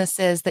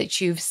businesses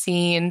that you've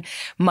seen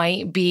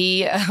might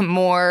be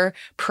more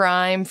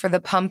prime for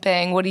the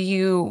pumping? What are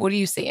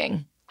you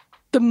seeing?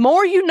 The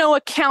more you know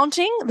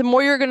accounting, the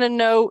more you're going to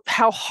know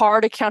how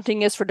hard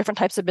accounting is for different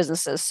types of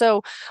businesses.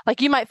 So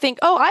you might think,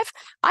 oh,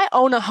 I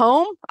own a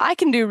home.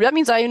 That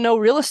means I know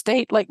real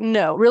estate.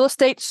 No, real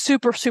estate,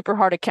 super, super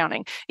hard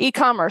accounting.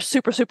 E-commerce,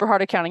 super, super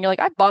hard accounting. You're like,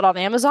 I bought on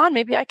Amazon.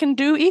 Maybe I can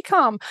do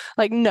e-com.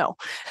 No.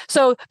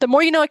 So the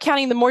more you know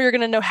accounting, the more you're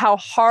going to know how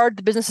hard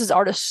the businesses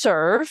are to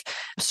serve.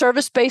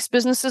 Service-based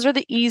businesses are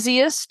the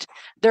easiest.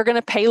 They're going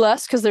to pay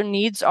less because their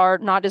needs are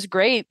not as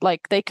great.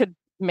 They could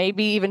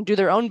maybe even do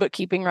their own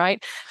bookkeeping,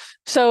 right?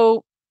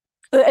 So,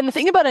 and the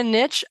thing about a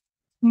niche,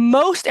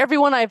 most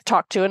everyone I've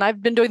talked to, and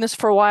I've been doing this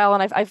for a while,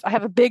 and I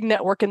have a big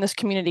network in this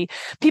community.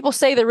 People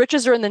say the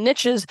riches are in the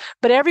niches,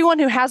 but everyone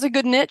who has a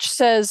good niche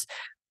says,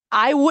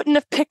 I wouldn't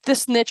have picked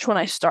this niche when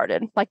I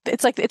started.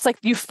 It's like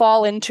you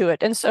fall into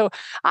it. And so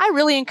I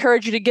really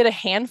encourage you to get a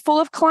handful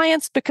of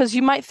clients, because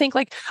you might think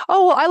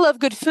oh, well, I love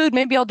good food.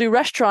 Maybe I'll do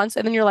restaurants.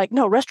 And then you're like,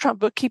 no, restaurant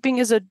bookkeeping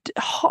is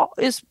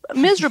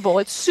miserable.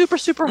 It's super,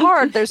 super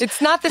hard.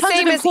 It's not the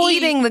same as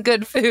eating the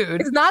good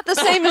food. It's not the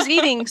same as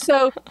eating.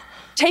 So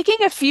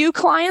taking a few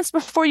clients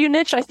before you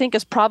niche, I think,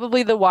 is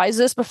probably the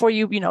wisest. Before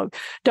you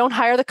don't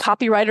hire the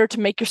copywriter to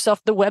make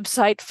yourself the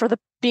website for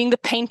being the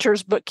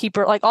painter's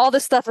bookkeeper, all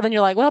this stuff. And then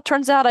you're like, well, it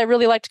turns out I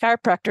really liked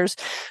chiropractors.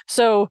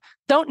 So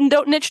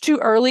don't niche too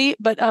early.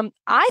 But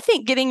I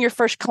think getting your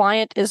first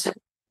client is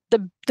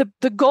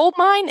the gold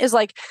mine is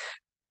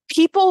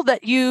people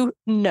that you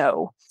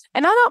know.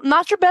 And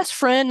not your best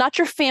friend, not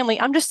your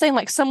family. I'm just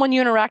saying someone you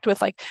interact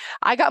with.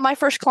 I got my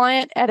first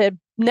client at a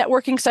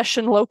networking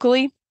session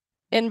locally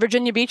in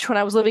Virginia Beach when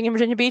I was living in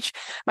Virginia Beach.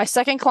 My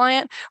second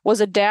client was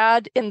a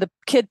dad in the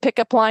kid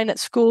pickup line at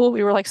school.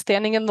 We were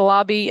standing in the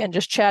lobby and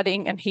just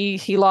chatting, and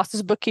he lost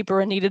his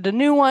bookkeeper and needed a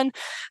new one.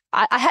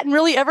 I hadn't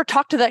really ever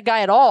talked to that guy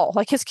at all.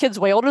 His kid's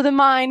way older than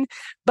mine,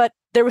 but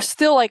there was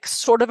still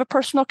sort of a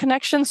personal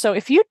connection. So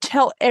if you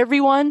tell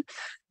everyone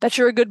that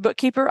you're a good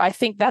bookkeeper, I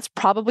think that's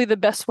probably the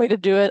best way to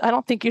do it. I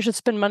don't think you should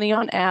spend money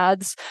on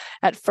ads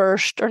at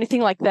first or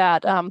anything like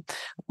that.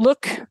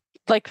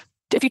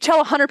 If you tell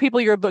 100 people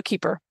you're a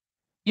bookkeeper,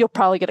 you'll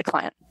probably get a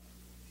client.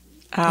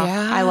 Oh,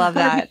 yeah. I love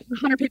that.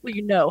 100 people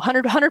you know,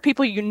 100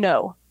 people you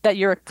know that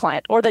you're a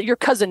client or that your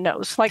cousin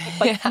knows. Like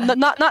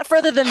not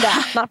further than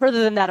that, not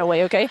further than that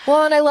away, okay?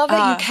 Well, and I love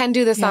that you can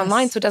do this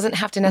online, so it doesn't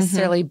have to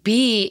necessarily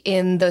be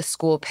in the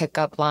school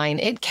pickup line.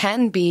 It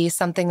can be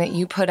something that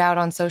you put out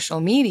on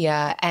social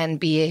media and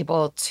be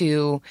able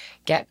to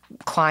get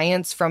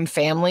clients from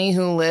family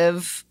who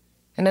live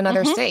in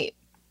another state.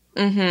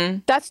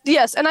 That's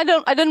yes. And I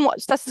didn't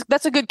watch.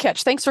 That's a good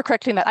catch. Thanks for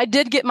correcting that. I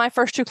did get my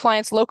first 2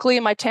 clients locally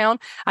in my town.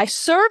 I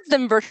served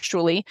them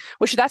virtually,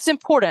 which that's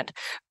important.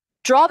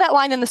 Draw that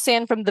line in the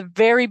sand from the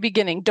very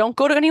beginning. Don't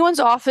go to anyone's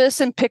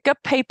office and pick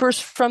up papers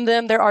from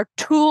them. There are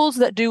tools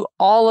that do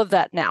all of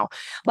that now.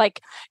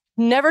 Like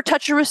never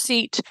touch a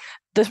receipt.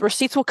 The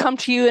receipts will come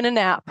to you in an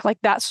app. Like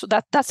that's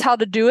how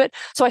to do it.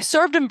 So I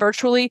served them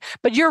virtually,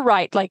 but you're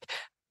right. Like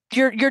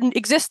your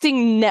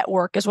existing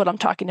network is what I'm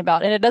talking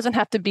about. And it doesn't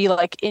have to be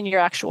like in your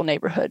actual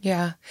neighborhood.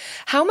 Yeah.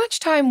 How much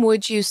time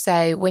would you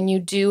say when you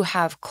do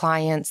have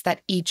clients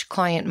that each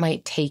client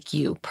might take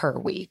you per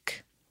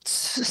week?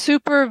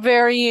 Super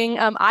varying.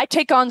 I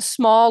take on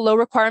small, low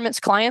requirements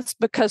clients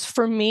because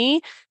for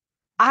me,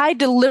 I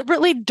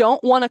deliberately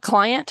don't want a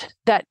client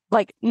that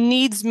like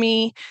needs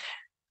me.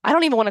 I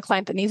don't even want a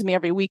client that needs me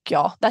every week,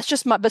 y'all. That's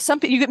just but some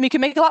people, you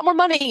can make a lot more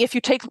money if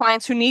you take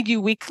clients who need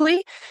you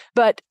weekly.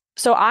 But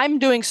so I'm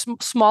doing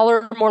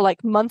smaller, more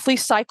like monthly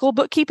cycle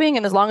bookkeeping.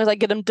 And as long as I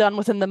get them done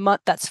within the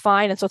month, that's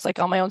fine. And so it's like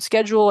on my own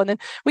schedule. And then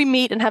we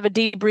meet and have a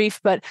debrief.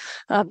 But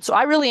so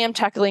I really am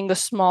tackling the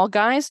small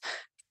guys.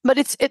 But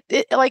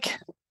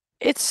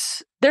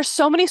there's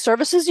so many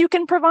services you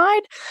can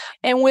provide.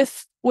 And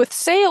with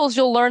sales,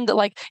 you'll learn that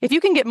like if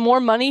you can get more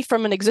money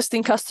from an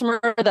existing customer,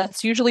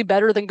 that's usually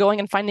better than going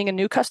and finding a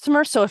new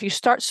customer. So if you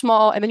start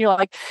small and then you're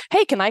like,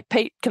 hey, can I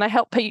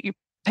help pay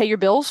your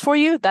bills for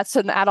you? That's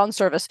an add-on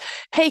service.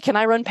 Hey, can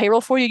I run payroll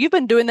for you? You've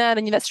been doing that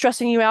and that's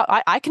stressing you out.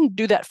 I can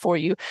do that for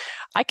you.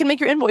 I can make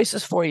your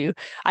invoices for you.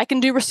 I can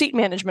do receipt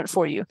management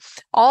for you.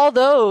 All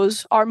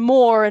those are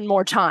more and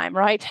more time,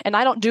 right? And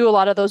I don't do a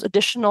lot of those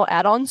additional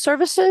add-on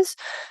services.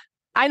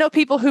 I know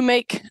people who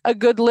make a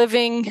good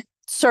living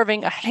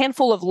serving a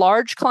handful of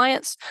large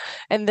clients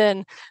and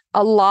then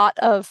a lot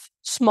of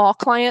small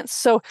clients.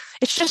 So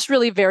it's just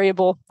really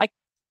variable. Like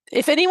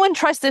if anyone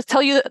tries to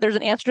tell you that there's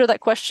an answer to that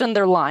question,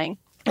 they're lying.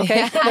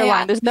 Okay. They're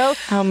lying. There's no.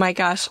 Oh my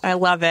gosh. I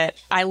love it.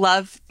 I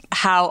love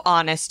how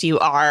honest you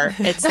are.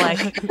 It's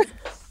like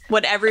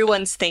what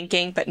everyone's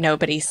thinking, but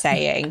nobody's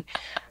saying.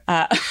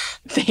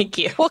 Thank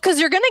you. Well, because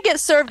you're going to get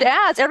served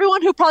ads.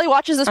 Everyone who probably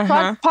watches this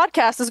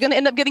podcast is going to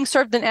end up getting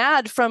served an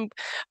ad from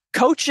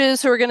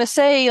coaches who are going to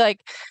say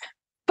like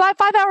 5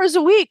 hours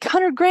a week,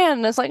 100 grand.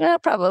 And it's like,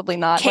 probably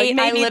not. Kate,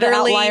 like, maybe the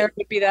outlier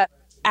would be that.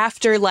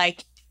 After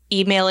like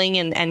emailing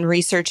and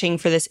researching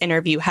for this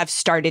interview, have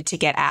started to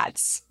get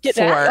ads.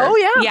 Oh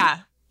yeah. Yeah.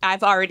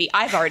 I've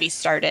already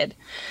started.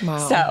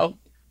 Wow. So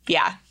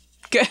yeah.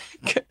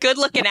 Good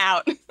looking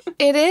out.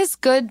 It is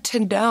good to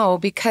know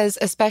because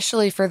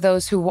especially for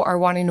those who are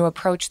wanting to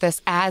approach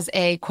this as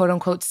a quote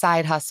unquote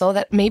side hustle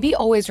that maybe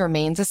always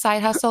remains a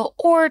side hustle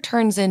or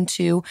turns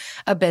into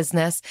a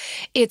business,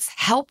 it's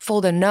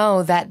helpful to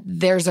know that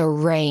there's a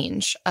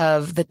range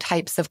of the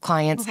types of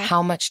clients,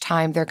 how much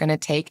time they're going to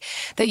take,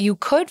 that you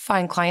could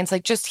find clients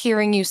like just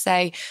hearing you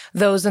say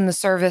those in the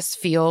service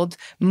field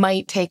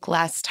might take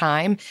less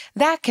time.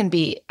 That can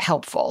be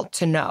helpful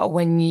to know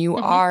when you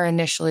are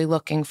initially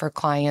looking for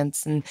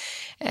clients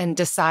and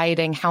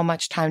deciding how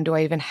much time do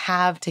I even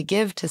have to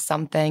give to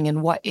something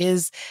and what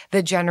is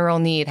the general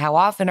need? How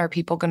often are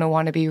people going to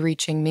want to be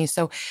reaching me?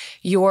 So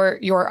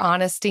your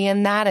honesty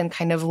in that and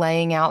kind of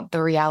laying out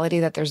the reality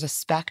that there's a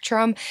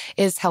spectrum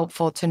is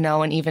helpful to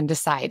know and even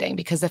deciding.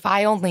 Because if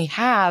I only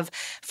have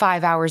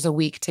 5 hours a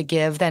week to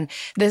give, then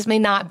this may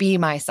not be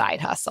my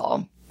side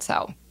hustle.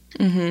 So.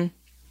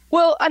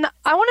 Well, and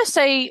I want to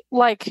say,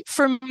 like,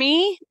 for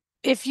me,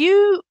 if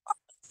you...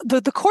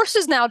 The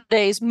courses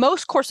nowadays,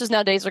 most courses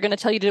nowadays are going to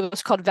tell you to do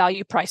what's called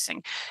value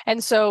pricing.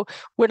 And so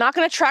we're not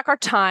going to track our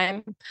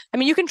time. I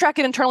mean, you can track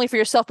it internally for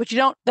yourself, but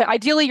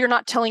ideally you're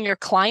not telling your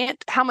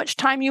client how much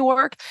time you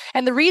work.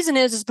 And the reason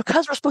is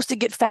because we're supposed to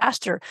get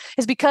faster,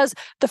 is because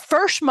the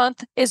first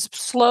month is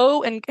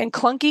slow and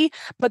clunky,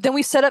 but then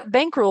we set up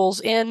bank rules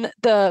in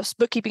the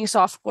bookkeeping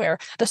software.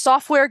 The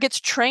software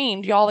gets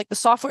trained, y'all, like the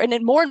software, and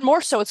then more and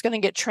more so it's going to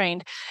get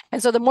trained.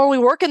 And so the more we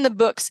work in the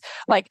books,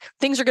 like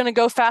things are going to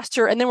go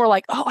faster. And then we're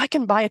like, oh, I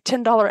can buy a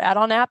 $10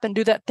 add-on app and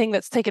do that thing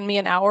that's taken me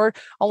an hour. It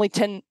only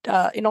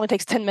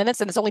takes 10 minutes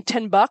and it's only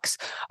 $10.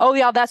 Oh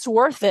yeah, that's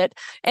worth it.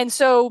 And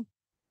so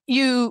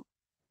you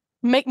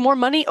make more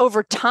money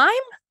over time,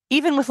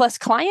 even with less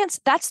clients.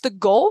 That's the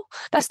goal.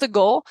 That's the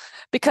goal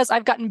because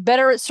I've gotten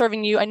better at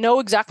serving you. I know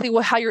exactly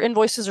how your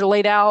invoices are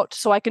laid out.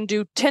 So I can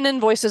do 10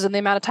 invoices in the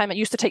amount of time it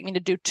used to take me to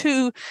do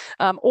 2.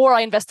 Or I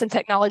invest in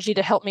technology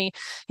to help me,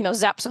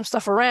 zap some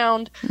stuff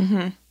around.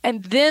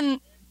 And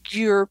then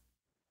you're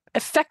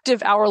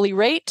effective hourly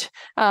rate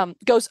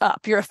goes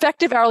up. Your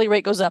effective hourly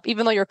rate goes up,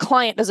 even though your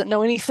client doesn't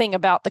know anything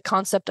about the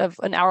concept of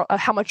an hour, of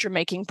how much you're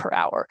making per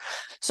hour.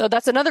 So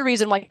that's another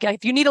reason, like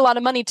if you need a lot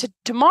of money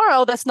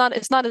tomorrow, it's not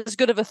as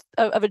good of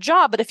a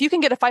job. But if you can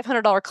get a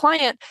 $500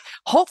 client,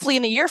 hopefully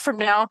in a year from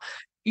now,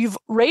 you've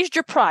raised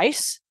your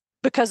price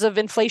because of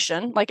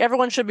inflation. Like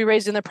everyone should be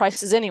raising their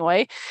prices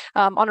anyway,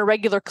 on a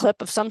regular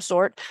clip of some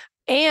sort,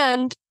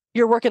 and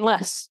you're working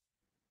less.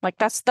 Like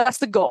that's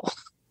the goal.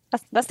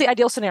 That's the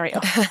ideal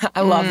scenario.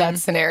 I love that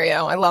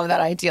scenario. I love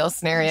that ideal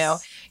scenario.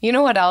 You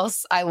know what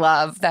else I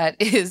love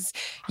that is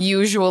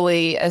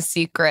usually a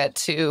secret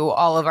to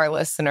all of our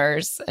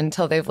listeners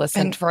until they've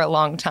listened for a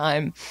long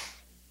time?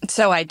 It's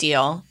so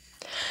ideal.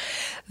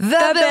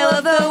 The Bill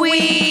of the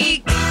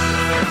Week.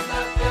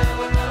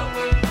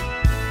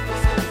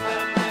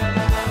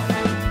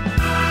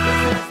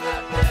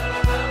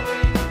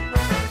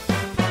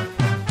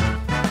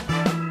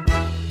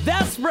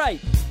 That's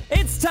right.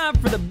 It's time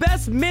for the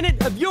best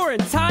minute of your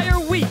entire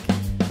week.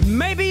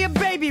 Maybe a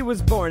baby was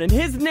born and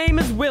his name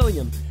is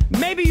William.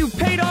 Maybe you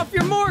paid off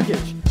your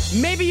mortgage.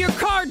 Maybe your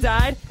car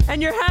died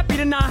and you're happy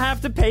to not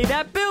have to pay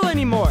that bill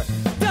anymore.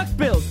 Duck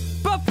bills,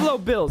 Buffalo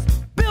Bills,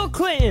 Bill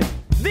Clinton.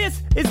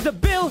 This is the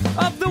Bill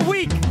of the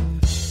Week.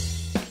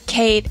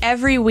 Kate,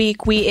 every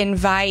week we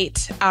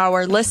invite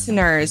our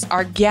listeners,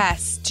 our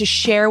guests, to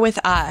share with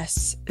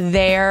us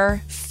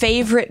their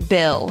favorite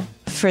bill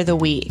for the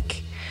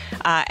week.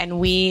 And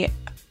we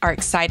are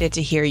excited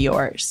to hear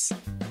yours.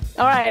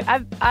 All right,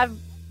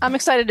 I'm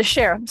excited to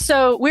share.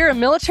 So we're a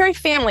military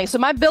family. So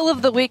my bill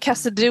of the week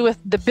has to do with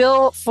the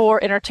bill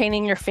for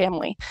entertaining your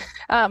family.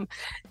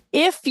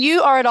 If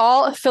you are at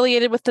all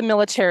affiliated with the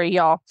military,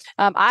 y'all,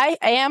 I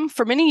am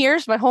for many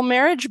years, my whole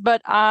marriage,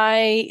 but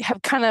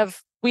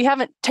we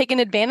haven't taken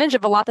advantage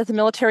of a lot that the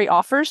military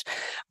offers,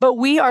 but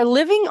we are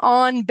living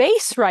on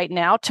base right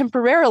now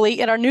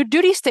temporarily at our new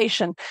duty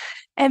station.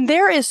 And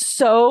there is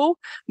so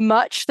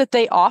much that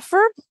they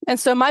offer. And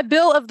so my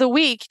bill of the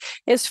week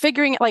is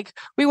figuring, like,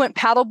 we went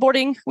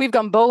paddleboarding, we've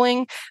gone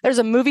bowling. There's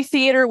a movie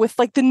theater with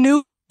like the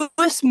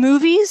newest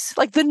movies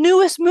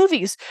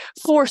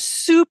for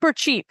super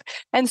cheap.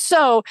 And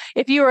so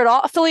if you are at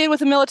all affiliated with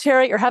the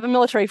military or have a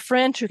military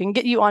friend who can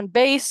get you on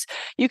base,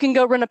 you can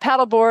go rent a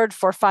paddleboard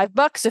for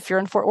 $5 if you're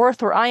in Fort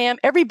Worth, where I am.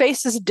 Every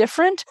base is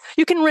different.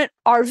 You can rent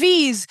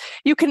RVs.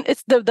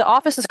 The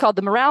office is called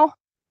the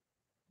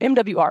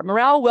MWR,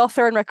 Morale,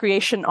 Welfare, and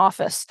Recreation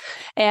Office.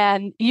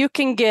 And you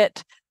can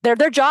get their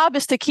job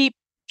is to keep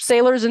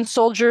sailors and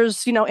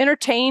soldiers,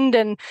 entertained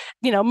and,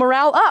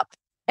 morale up.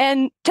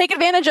 And take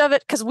advantage of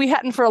it, because we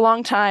hadn't for a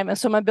long time. And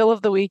so my bill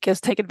of the week is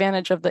take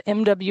advantage of the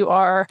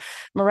MWR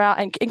morale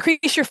and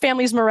increase your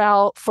family's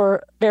morale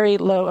for very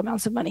low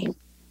amounts of money.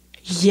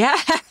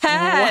 Yes.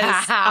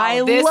 Wow,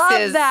 I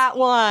love that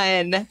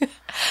one.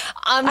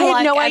 Unlike I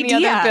had no idea.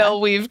 Any other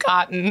bill we've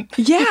gotten.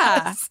 Yeah.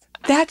 Yes.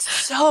 That's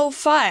so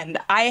fun.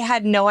 I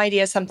had no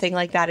idea something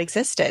like that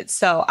existed.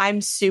 So I'm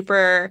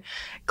super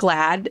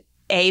glad,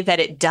 A, that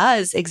it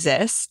does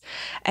exist,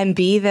 and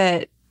B,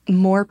 that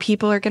more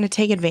people are going to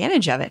take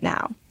advantage of it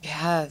now.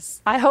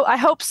 Yes. I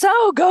hope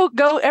so. Go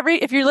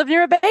if you live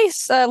near a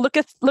base, look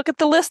at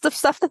the list of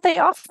stuff that they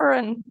offer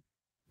and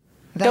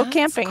go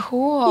camping.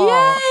 Cool.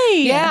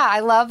 Yay! Yeah, I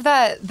love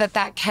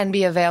that can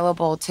be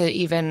available to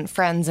even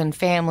friends and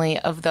family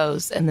of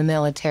those in the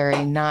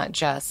military, not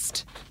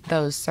just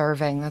those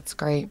serving. That's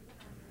great.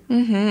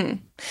 Mm-hmm.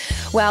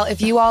 Well,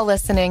 if you all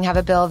listening have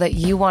a bill that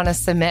you want to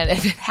submit,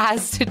 if it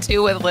has to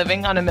do with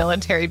living on a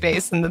military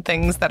base and the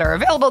things that are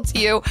available to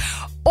you,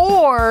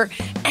 or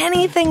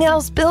anything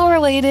else bill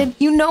related,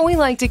 we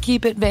like to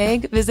keep it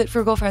vague. Visit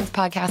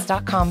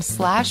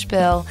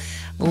frugalfriendspodcast.com/bill.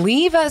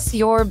 Leave us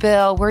your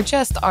bill. We're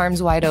just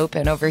arms wide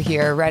open over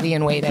here, ready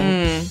and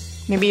waiting.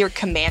 Maybe your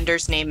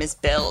commander's name is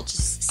Bill.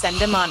 Just send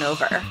him on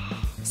over.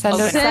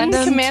 Send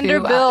Commander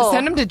Bill.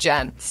 Send him to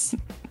Jen.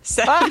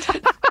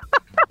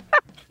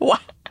 What?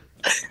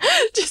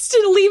 Just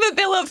to leave a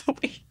bill of the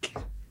week.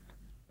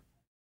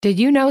 Did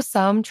you know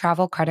some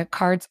travel credit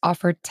cards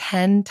offer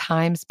 10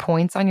 times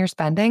points on your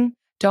spending?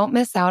 Don't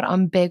miss out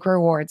on big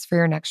rewards for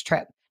your next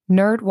trip.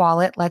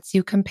 NerdWallet lets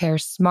you compare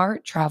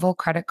smart travel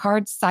credit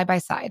cards side by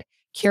side,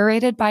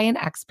 curated by an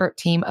expert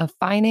team of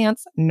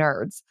finance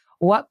nerds.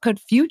 What could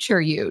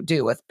future you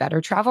do with better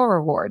travel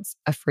rewards,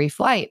 a free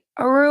flight,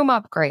 a room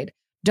upgrade?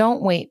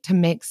 Don't wait to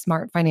make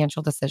smart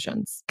financial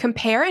decisions.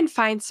 Compare and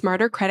find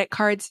smarter credit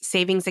cards,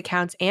 savings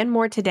accounts, and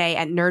more today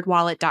at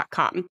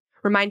nerdwallet.com.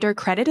 Reminder,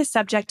 credit is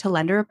subject to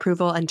lender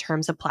approval and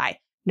terms apply.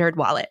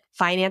 NerdWallet.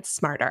 Finance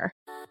smarter.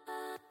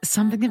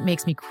 Something that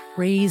makes me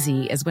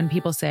crazy is when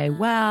people say,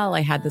 well,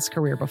 I had this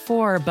career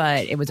before,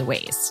 but it was a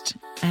waste.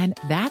 And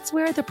that's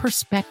where the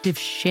perspective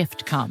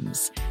shift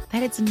comes,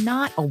 that it's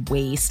not a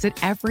waste,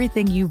 that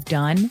everything you've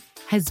done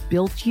has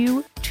built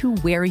you to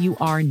where you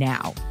are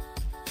now.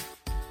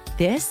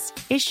 This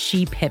is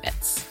She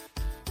Pivots,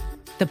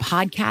 the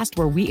podcast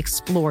where we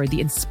explore the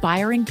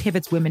inspiring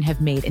pivots women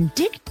have made and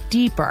dig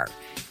deeper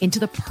into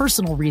the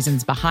personal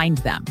reasons behind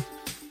them.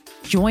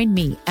 Join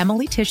me,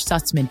 Emily Tish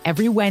Sussman,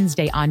 every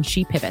Wednesday on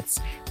She Pivots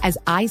as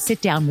I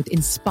sit down with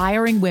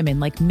inspiring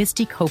women like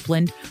Misty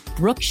Copeland,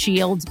 Brooke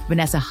Shields,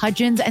 Vanessa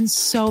Hudgens, and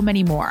so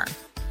many more.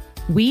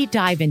 We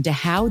dive into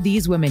how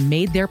these women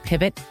made their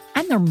pivot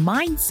and their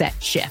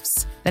mindset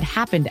shifts that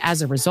happened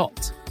as a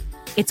result.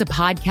 It's a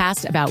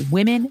podcast about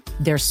women,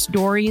 their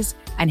stories,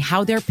 and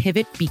how their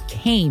pivot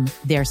became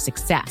their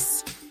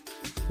success.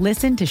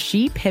 Listen to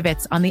She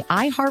Pivots on the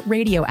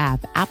iHeartRadio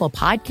app, Apple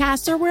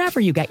Podcasts, or wherever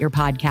you get your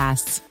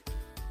podcasts.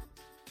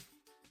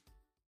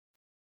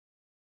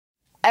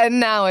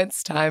 And now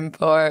it's time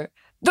for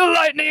the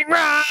lightning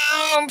round.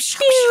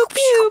 Pew,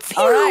 pew,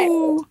 pew. All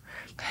right.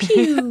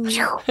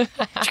 Pew.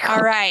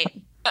 All right.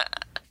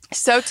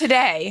 So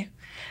today,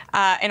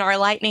 in our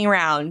lightning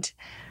round,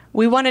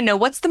 we want to know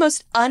what's the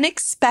most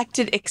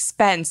unexpected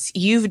expense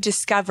you've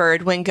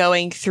discovered when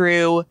going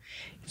through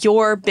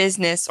your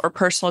business or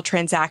personal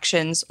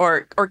transactions,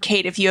 or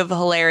Kate, if you have a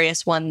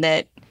hilarious one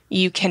that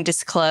you can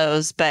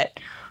disclose,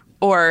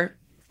 or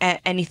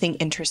anything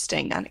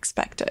interesting,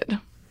 unexpected.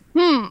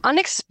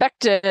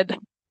 Unexpected.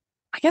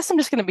 I guess I'm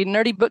just going to be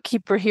nerdy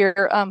bookkeeper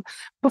here.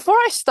 Before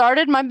I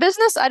started my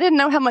business, I didn't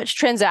know how much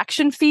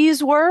transaction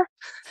fees were.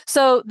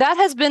 So that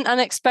has been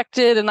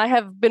unexpected. And I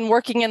have been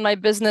working in my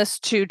business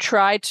to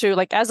try to,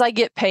 like, as I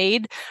get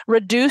paid,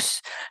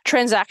 reduce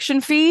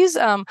transaction fees.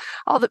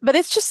 But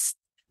it's just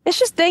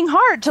dang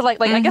hard to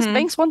like, I guess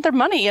banks want their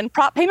money and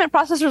payment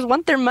processors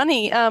want their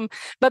money.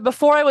 But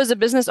before I was a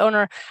business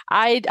owner,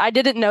 I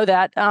didn't know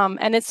that.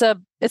 And it's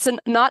a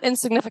not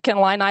insignificant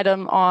line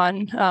item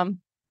on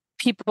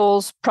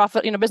people's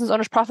profit, business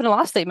owners' profit and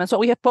loss statements.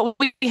 What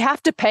we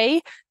have to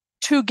pay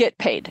to get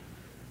paid.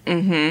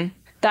 Mm-hmm.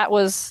 That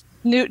was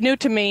new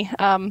to me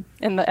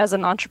as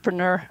an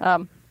entrepreneur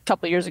a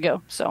couple of years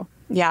ago. So.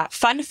 Yeah.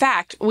 Fun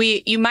fact.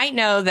 You might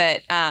know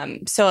that.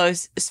 So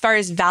as far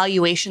as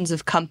valuations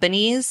of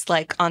companies,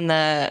 like on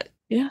the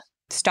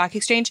stock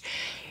exchange,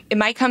 it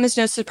might come as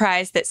no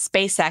surprise that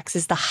SpaceX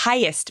is the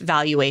highest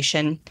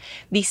valuation.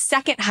 The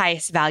second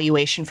highest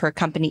valuation for a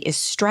company is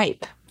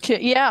Stripe.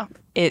 Yeah.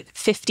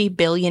 $50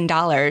 billion.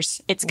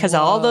 It's because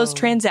of all those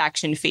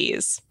transaction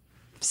fees.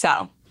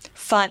 So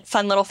fun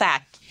little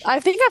fact.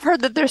 I think I've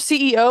heard that their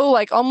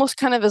CEO almost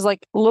kind of is a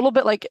little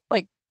bit like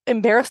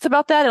embarrassed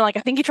about that, and I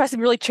think he tries to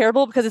be really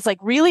charitable because it's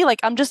really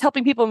I'm just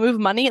helping people move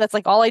money. That's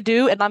all I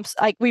do, and I'm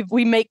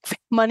we make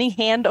money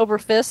hand over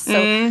fist. So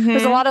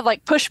there's a lot of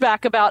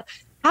pushback about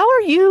how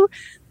are you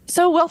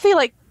so wealthy,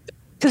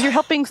 because you're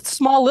helping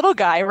small little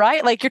guy,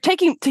 right? You're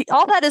taking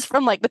all that is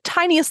from the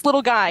tiniest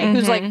little guy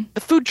who's the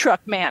food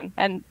truck man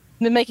and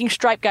making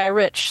Stripe guy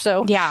rich.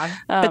 So yeah,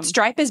 but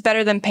Stripe is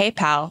better than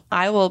PayPal.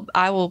 I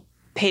will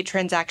pay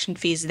transaction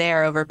fees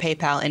there over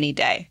PayPal any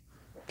day.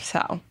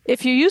 So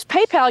if you use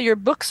PayPal, your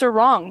books are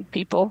wrong,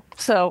 people.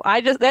 So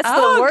that's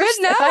the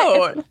worst. Good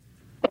note.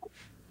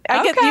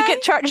 You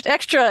get charged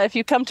extra if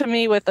you come to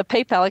me with a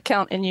PayPal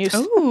account in use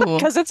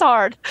because it's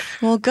hard.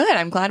 Well, good.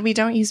 I'm glad we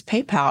don't use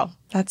PayPal.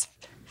 That's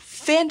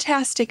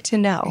fantastic to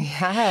know.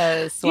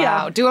 Yes. Wow.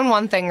 Yeah. Doing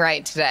one thing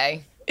right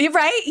today.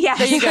 Right? Yeah.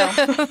 There you go.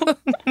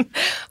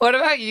 What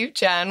about you,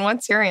 Jen?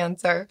 What's your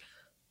answer?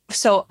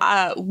 So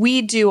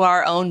we do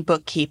our own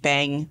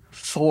bookkeeping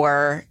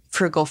for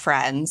Frugal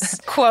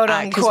Friends. Quote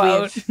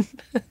unquote.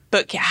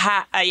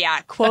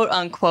 Quote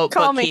unquote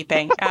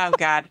bookkeeping. Oh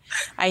God.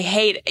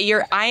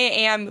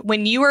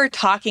 When you were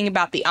talking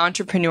about the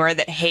entrepreneur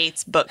that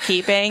hates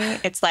bookkeeping,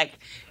 it's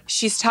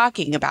she's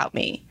talking about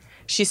me.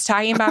 She's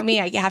talking about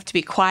me. I have to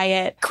be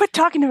quiet. Quit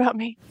talking about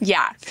me.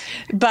 Yeah.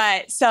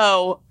 But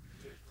so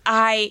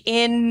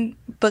in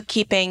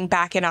bookkeeping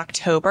back in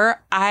October,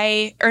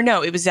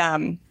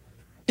 it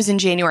was in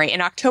January.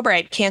 In October, I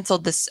had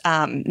canceled this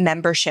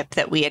membership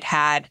that we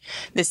had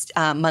this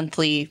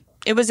monthly.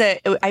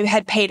 I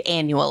had paid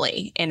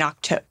annually in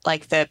October,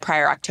 the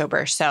prior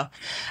October. So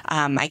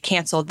I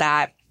canceled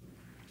that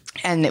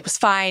and it was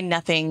fine.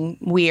 Nothing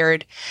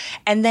weird.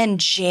 And then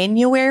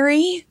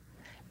January,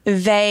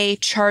 they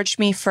charged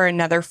me for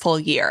another full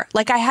year.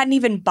 I hadn't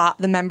even bought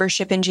the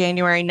membership in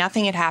January.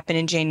 Nothing had happened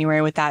in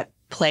January with that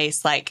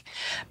place.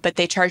 But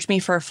they charged me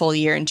for a full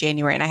year in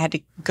January and I had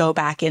to go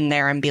back in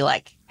there and be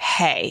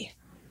hey,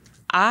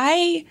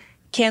 I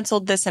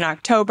canceled this in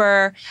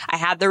October. I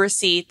had the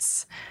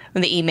receipts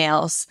and the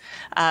emails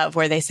of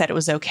where they said it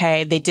was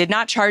okay. They did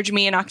not charge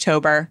me in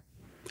October.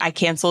 I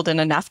canceled in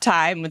enough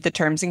time with the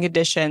terms and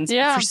conditions.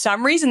 Yeah. For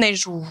some reason, they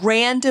just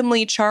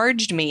randomly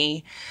charged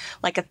me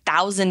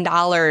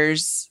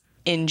 $1,000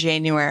 in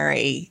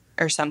January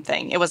or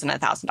something. It wasn't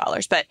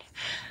 $1,000, but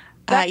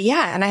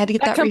and I had to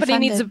get that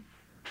company refunded.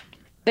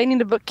 They need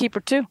a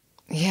bookkeeper too.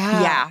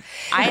 Yeah. Yeah.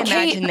 I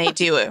imagine they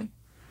do.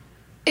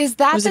 Is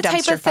that the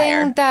type of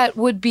thing that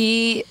would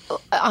be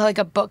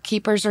a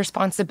bookkeeper's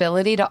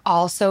responsibility to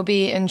also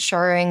be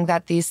ensuring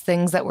that these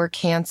things that were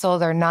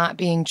canceled are not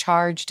being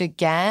charged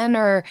again?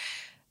 Or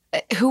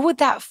who would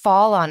that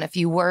fall on if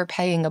you were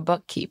paying a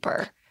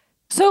bookkeeper?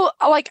 So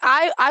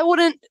I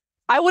wouldn't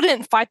I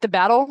wouldn't fight the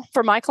battle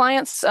for my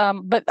clients,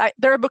 but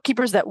there are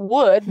bookkeepers that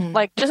would.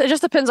 Like, it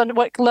just depends on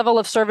what level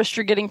of service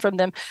you're getting from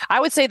them. I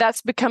would say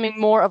that's becoming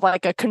more of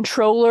like a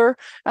controller,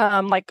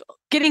 like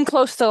getting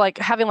close to like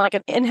having like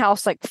an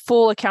in-house like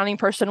full accounting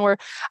person. Where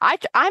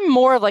I'm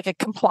more of like a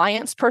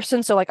compliance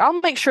person, so like I'll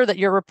make sure that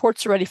your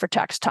reports are ready for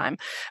tax time.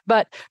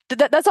 But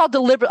that's all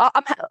deliberate.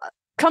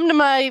 Come to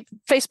my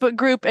Facebook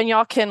group and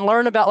y'all can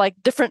learn about like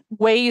different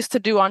ways to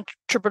do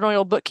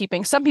entrepreneurial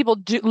bookkeeping. Some people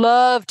do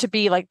love to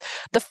be like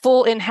the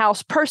full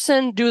in-house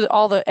person, do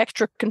all the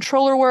extra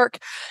controller work,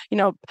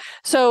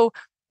 So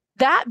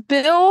that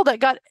bill that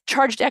got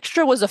charged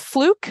extra was a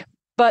fluke,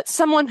 but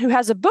someone who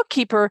has a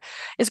bookkeeper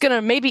is going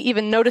to maybe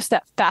even notice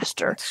that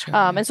faster.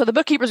 And so the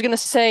bookkeeper is going to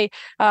say,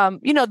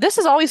 this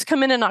has always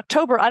come in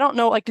October. I don't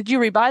know, like, did you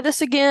rebuy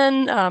this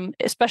again?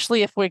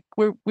 Especially if we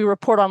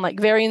report on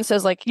like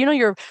variances, like,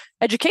 your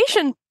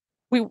education.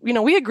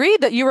 We agreed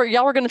that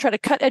y'all were going to try to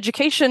cut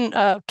education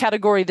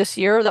category this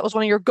year. That was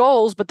one of your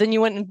goals, but then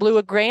you went and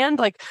blew $1,000.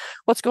 Like,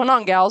 what's going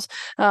on, gals?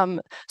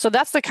 So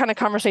that's the kind of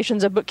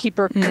conversations a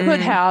bookkeeper could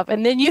have.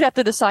 And then you'd have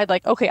to decide,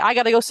 like, okay, I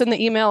got to go send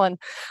the email. And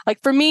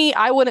like, for me,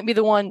 I wouldn't be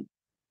the one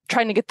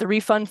trying to get the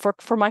refund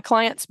for my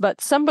clients,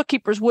 but some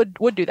bookkeepers would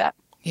do that.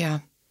 Yeah.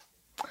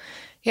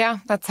 Yeah,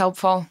 that's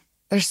helpful.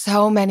 There's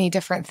so many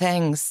different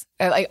things,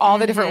 like all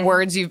the different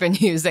words you've been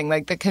using,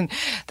 like the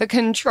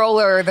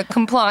controller, the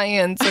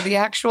compliance, or the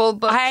actual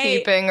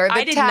bookkeeping, or the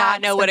I did not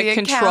know what a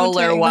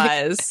controller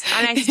was.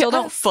 And I still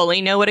don't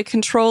fully know what a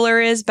controller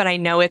is, but I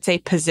know it's a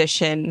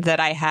position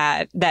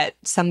that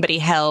somebody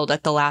held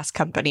at the last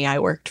company I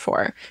worked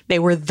for. They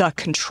were the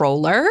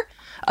controller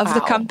of the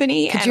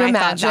company. Could you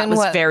imagine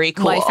what very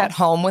cool. life at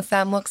home with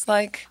them looks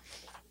like?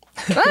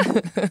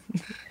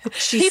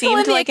 She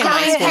seemed like a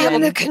nice woman. I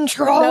am the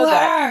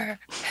controller.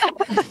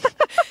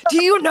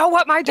 Do you know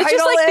what my title is?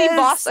 It's just like the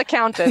boss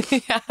accountant.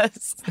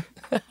 Yes.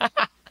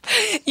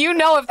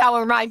 If that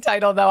were my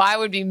title, though, I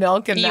would be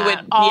milking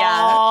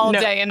all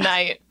day and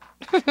night.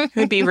 It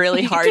would be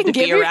really hard to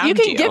be around you. You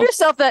can give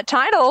yourself that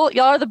title.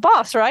 Y'all are the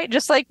boss, right?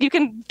 Just like you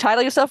can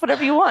title yourself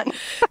whatever you want.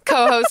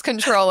 Co-host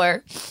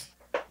controller.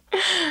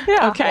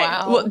 Yeah. Okay.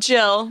 Wow. Well,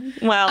 Jill,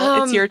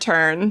 it's your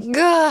turn.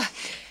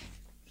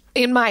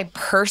 In my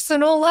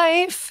personal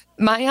life,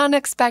 my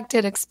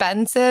unexpected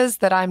expenses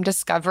that I'm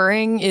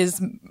discovering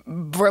is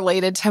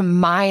related to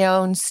my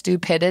own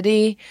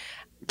stupidity.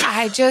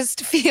 I just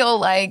feel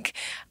like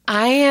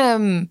I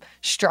am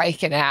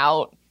striking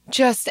out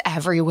just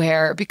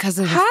everywhere because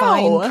of the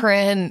fine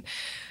print.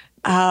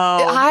 Oh,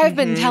 I've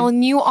been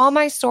telling you all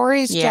my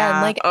stories,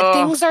 Jen. Like,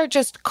 things are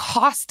just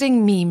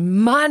costing me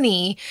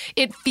money.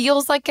 It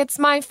feels like it's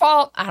my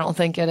fault. I don't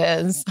think it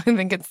is. I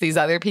think it's these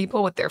other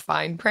people with their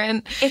fine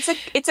print.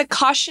 It's a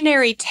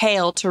cautionary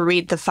tale to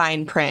read the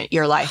fine print.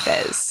 Your life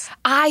is.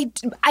 I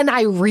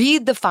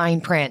read the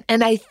fine print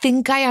and I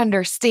think I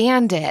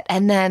understand it.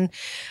 And then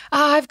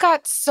I've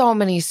got so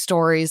many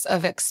stories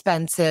of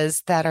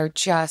expenses that are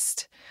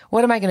just.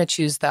 What am I going to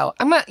choose, though?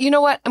 You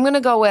know what? I'm going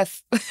to go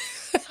with, I'm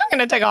going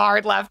to take a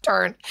hard left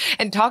turn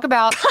and talk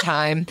about the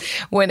time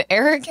when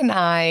Eric and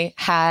I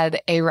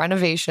had a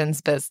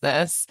renovations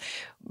business.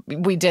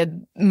 We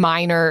did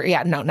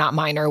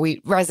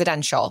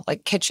residential,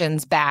 like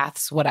kitchens,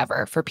 baths,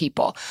 whatever, for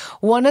people.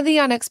 One of the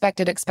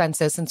unexpected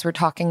expenses, since we're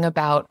talking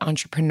about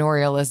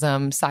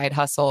entrepreneurialism, side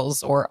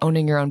hustles, or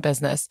owning your own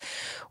business,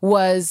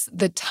 was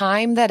the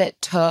time that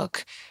it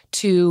took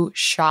to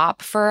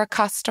shop for a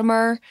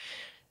customer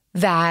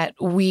that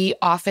we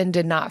often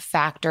did not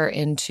factor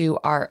into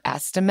our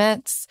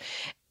estimates.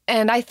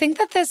 And I think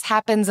that this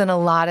happens in a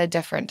lot of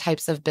different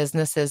types of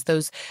businesses,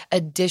 those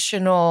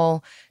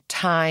additional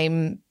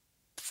time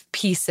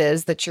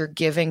pieces that you're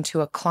giving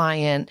to a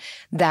client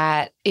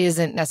that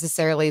isn't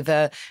necessarily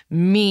the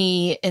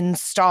me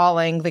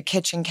installing the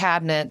kitchen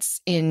cabinets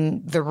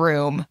in the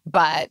room,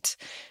 but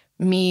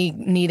me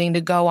needing to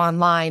go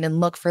online and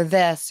look for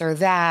this or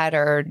that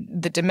or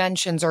the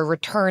dimensions or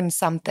return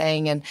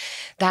something. And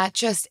that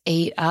just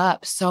ate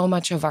up so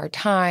much of our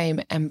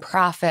time and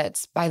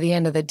profits by the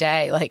end of the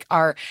day. Like,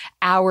 our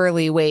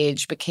hourly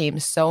wage became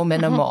so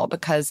minimal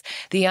because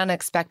the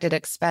unexpected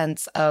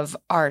expense of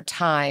our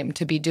time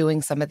to be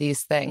doing some of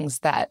these things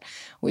that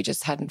we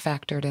just hadn't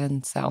factored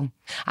in. So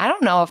I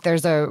don't know if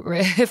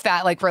if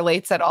that like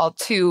relates at all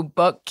to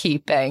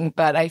bookkeeping,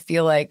 but I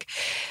feel like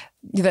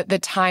the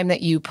time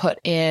that you put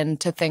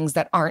into things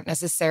that aren't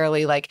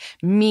necessarily like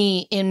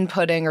me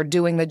inputting or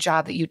doing the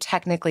job that you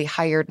technically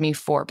hired me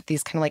for, but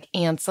these kind of like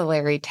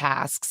ancillary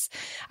tasks,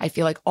 I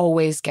feel like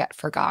always get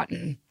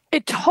forgotten.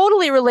 It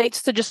totally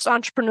relates to just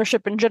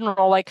entrepreneurship in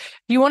general. Like,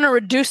 you want to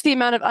reduce the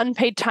amount of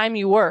unpaid time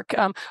you work.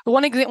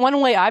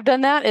 One way I've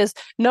done that is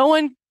no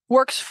one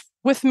works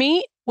with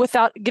me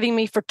without getting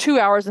me for 2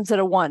 hours instead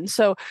of 1.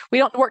 So we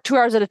don't work 2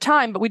 hours at a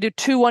time, but we do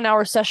 2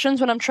 1-hour sessions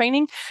when I'm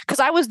training. Because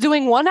I was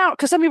doing 1 hour.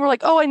 Because some people are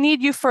like, oh, I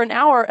need you for an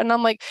hour. And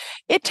I'm like,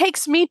 it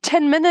takes me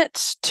 10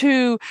 minutes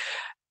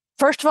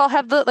first of all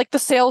have the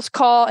sales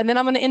call, and then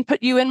I'm going to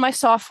input you in my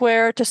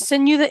software to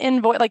send you the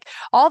invoice. Like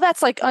all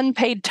that's like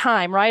unpaid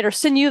time, right? Or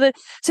send you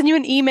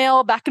an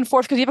email back and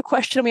forth because you have a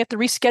question and we have to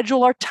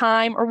reschedule our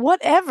time or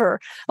whatever.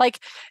 Like,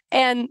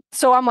 and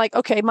so I'm like,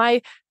 okay,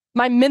 my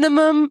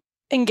minimum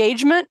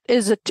engagement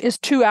is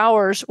 2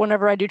 hours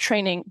whenever I do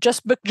training,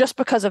 just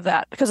because of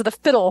that, because of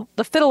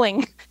the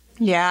fiddling.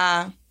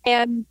 Yeah.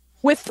 And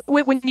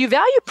when you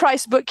value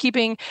price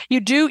bookkeeping, you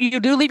do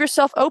leave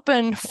yourself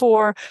open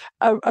for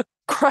a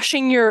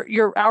crushing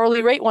your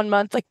hourly rate one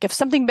month. Like if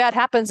something bad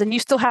happens and you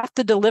still have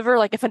to deliver,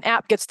 like if an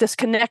app gets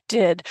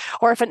disconnected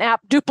or if an app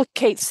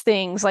duplicates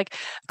things, like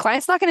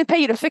client's not going to pay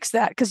you to fix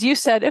that because you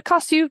said it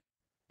costs you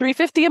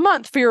 $350 a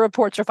month for your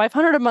reports or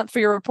 $500 a month for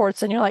your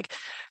reports. And you're like,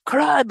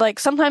 crud, like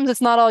sometimes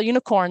it's not all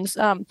unicorns.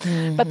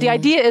 But the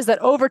idea is that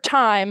over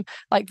time,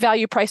 like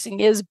value pricing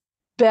is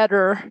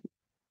better.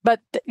 But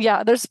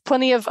yeah, there's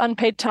plenty of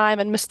unpaid time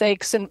and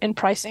mistakes in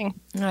pricing.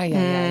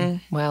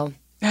 Well.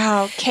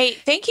 Oh, Kate,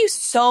 thank you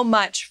so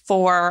much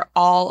for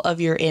all of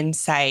your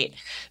insight.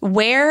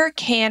 Where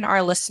can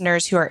our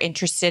listeners who are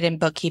interested in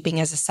bookkeeping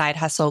as a side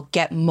hustle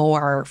get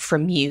more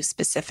from you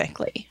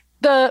specifically?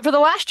 For the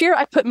last year,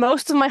 I put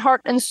most of my heart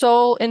and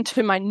soul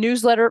into my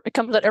newsletter. It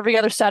comes out every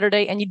other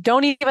Saturday, and you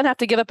don't even have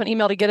to give up an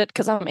email to get it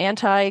because I'm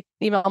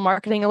anti-email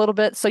marketing a little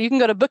bit. So you can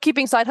go to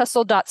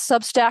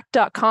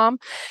bookkeepingsidehustle.substack.com,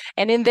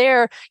 and in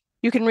there,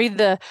 you can read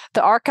the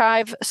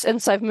archive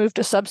since I've moved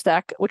to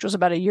Substack, which was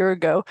about a year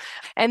ago.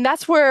 And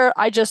that's where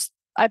I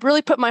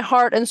really put my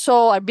heart and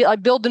soul. I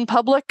build in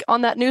public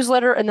on that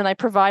newsletter, and then I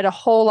provide a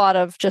whole lot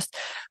of just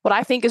what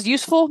I think is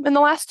useful in the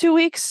last 2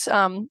 weeks.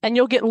 And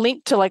you'll get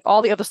linked to like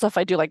all the other stuff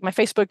I do, like my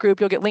Facebook group.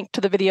 You'll get linked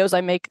to the videos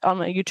I make on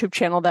my YouTube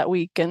channel that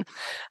week. And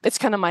it's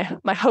kind of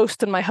my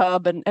host and my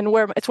hub and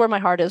where my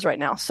heart is right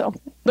now. So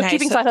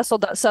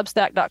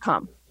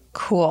bookkeepingsidehustle.substack.com.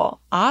 Cool.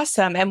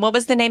 Awesome. And what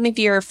was the name of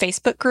your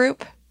Facebook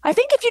group? I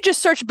think if you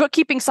just search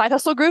Bookkeeping Side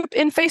Hustle Group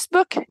in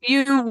Facebook,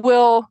 you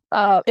will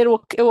it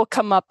will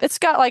come up. It's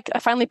got like I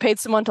finally paid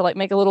someone to like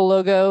make a little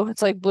logo.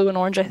 It's like blue and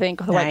orange, I think,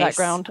 with a white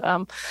background.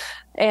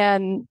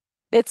 And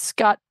it's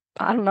got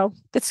I don't know.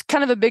 It's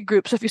kind of a big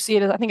group. So if you see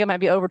it, I think it might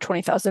be over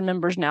 20,000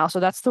 members now. So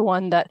that's the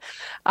one that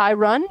I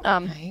run.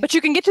 But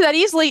you can get to that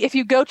easily if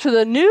you go to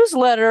the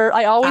newsletter.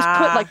 I always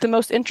put like the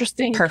most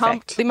interesting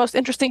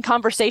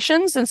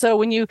conversations. And so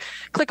when you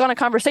click on a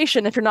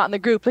conversation, if you're not in the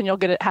group, then you'll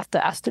have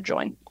to ask to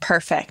join.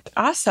 Perfect.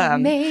 Awesome.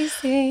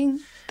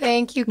 Amazing.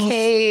 Thank you,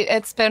 Kate.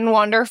 It's been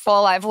wonderful.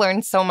 I've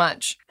learned so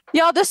much.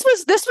 Y'all, this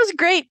was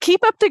great.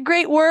 Keep up the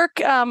great work.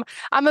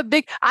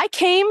 I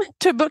came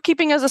to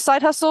bookkeeping as a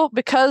side hustle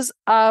because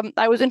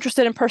I was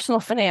interested in personal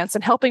finance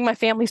and helping my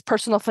family's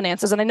personal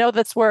finances. And I know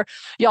that's where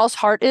y'all's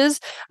heart is.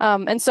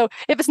 And so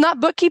if it's not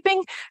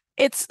bookkeeping,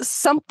 it's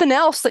something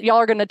else that y'all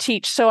are going to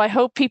teach. So I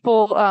hope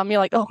people, you're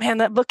like, oh man,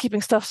 that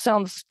bookkeeping stuff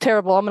sounds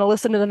terrible. I'm going to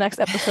listen to the next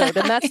episode.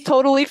 And that's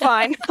totally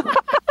fine.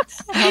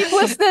 Keep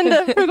listening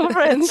to Frugal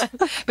Friends.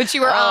 But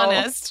you were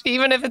honest.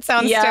 Even if it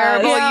sounds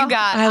terrible, you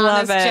got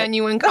honest,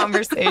 genuine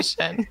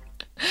conversation.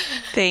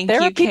 Thank you,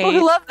 There are people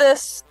who love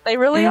this. They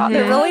really are.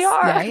 They really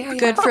are. Yeah.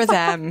 Good for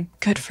them.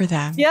 Good for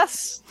them.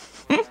 Yes.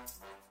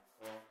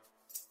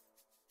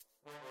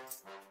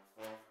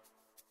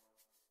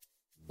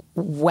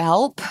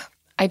 Welp.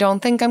 I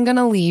don't think I'm going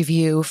to leave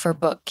you for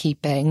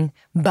bookkeeping,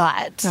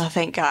 but oh,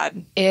 thank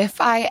God.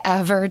 If I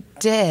ever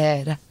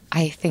did,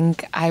 I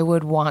think I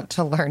would want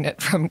to learn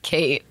it from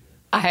Kate.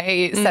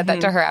 I said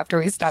that to her after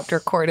we stopped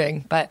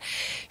recording, but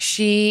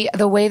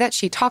the way that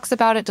she talks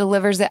about it,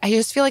 delivers it, I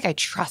just feel like I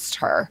trust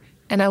her.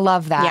 And I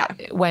love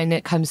that when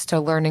it comes to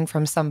learning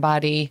from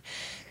somebody,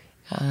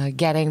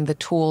 getting the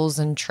tools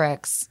and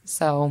tricks.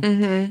 So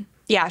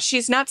yeah,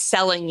 she's not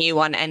selling you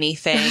on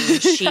anything.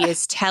 She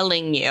is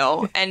telling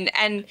you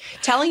and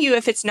telling you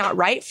if it's not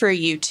right for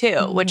you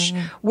too, which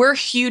we're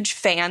huge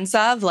fans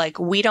of. Like,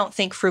 we don't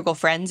think Frugal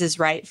Friends is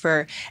right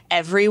for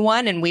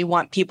everyone. And we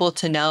want people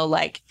to know,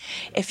 like,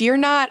 if you're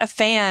not a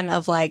fan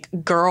of like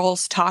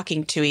girls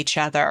talking to each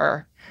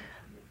other,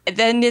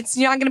 then it's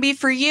not going to be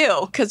for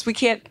you, because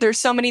there's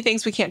so many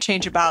things we can't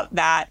change about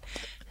that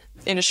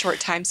in a short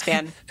time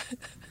span.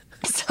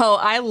 So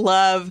I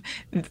love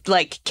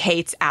like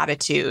Kate's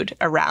attitude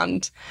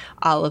around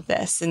all of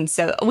this. And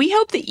so we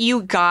hope that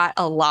you got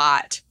a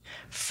lot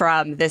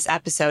from this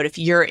episode if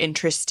you're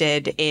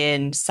interested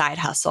in side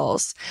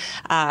hustles.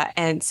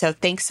 And so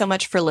thanks so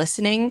much for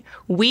listening.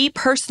 We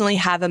personally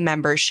have a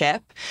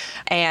membership,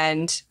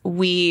 and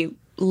we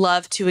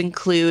love to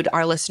include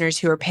our listeners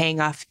who are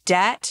paying off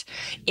debt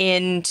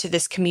into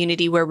this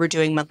community where we're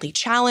doing monthly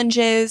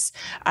challenges.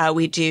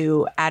 We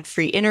do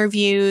ad-free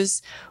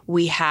interviews.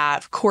 We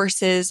have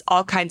courses,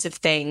 all kinds of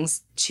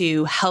things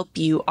to help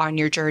you on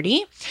your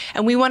journey.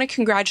 And we want to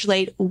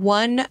congratulate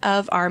one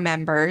of our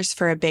members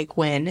for a big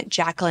win,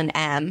 Jacqueline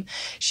M.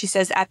 She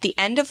says, at the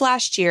end of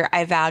last year,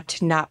 I vowed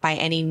to not buy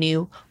any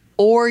new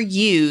or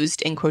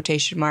used, in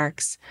quotation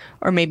marks,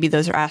 or maybe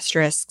those are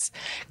asterisks,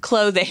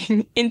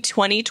 clothing in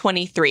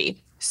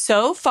 2023.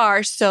 So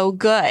far, so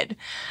good.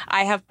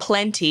 I have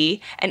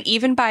plenty, and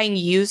even buying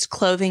used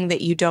clothing that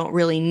you don't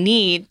really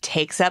need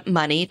takes up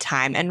money,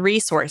 time, and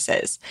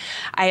resources.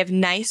 I have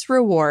nice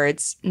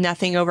rewards,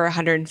 nothing over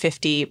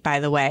 150, by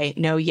the way,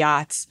 no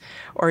yachts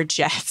or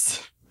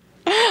jets.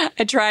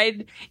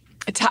 I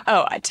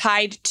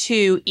tied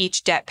to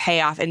each debt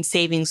payoff and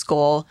savings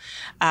goal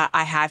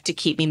I have to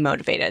keep me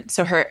motivated.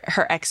 So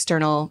her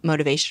external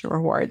motivation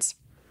rewards.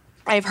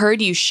 I've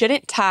heard you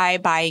shouldn't tie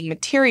buying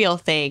material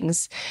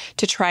things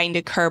to trying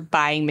to curb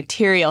buying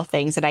material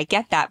things, and I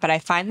get that, but I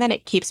find that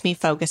it keeps me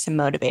focused and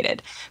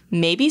motivated.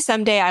 Maybe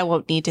someday I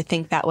won't need to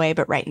think that way,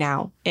 but right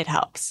now it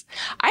helps.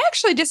 I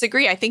actually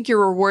disagree. I think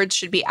your rewards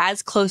should be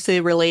as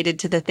closely related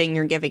to the thing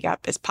you're giving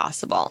up as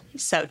possible.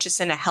 So just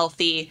in a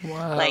healthy,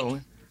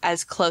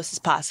 as close as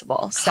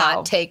possible. So.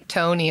 Hot take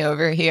Tony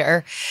over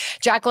here.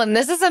 Jacqueline,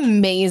 this is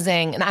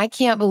amazing. And I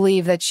can't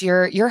believe that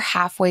you're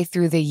halfway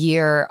through the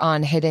year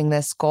on hitting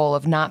this goal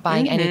of not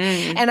buying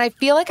any. And I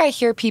feel like I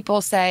hear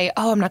people say,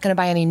 oh, I'm not going to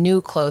buy any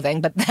new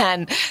clothing. But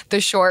then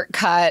the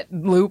shortcut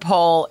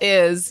loophole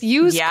is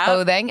used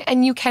clothing.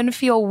 And you can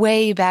feel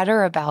way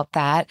better about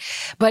that.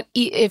 But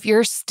if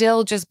you're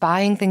still just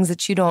buying things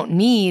that you don't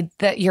need,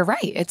 that you're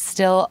right. It's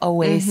still a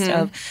waste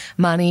of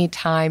money,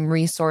 time,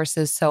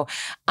 resources. So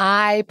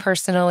I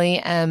personally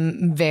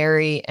am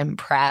very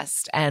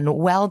impressed and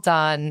well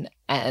done,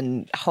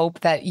 and hope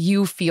that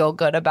you feel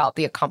good about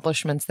the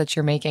accomplishments that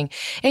you're making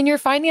in your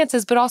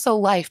finances, but also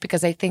life,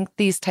 because I think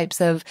these types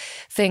of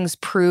things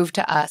prove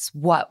to us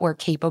what we're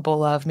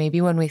capable of,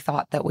 maybe when we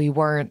thought that we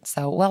weren't.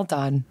 So well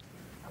done.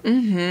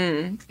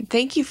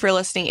 Thank you for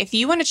listening. If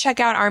you want to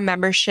check out our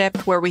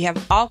membership, where we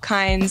have all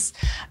kinds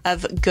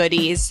of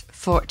goodies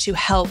to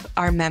help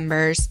our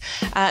members,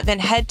 then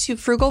head to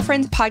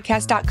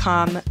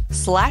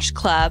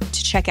frugalfriendspodcast.com/club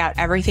to check out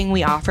everything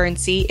we offer and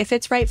see if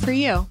it's right for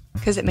you,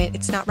 because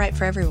it's not right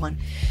for everyone.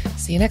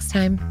 See you next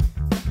time.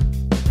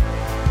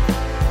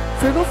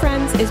 Frugal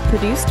Friends is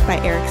produced by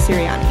Eric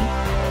Sirianni.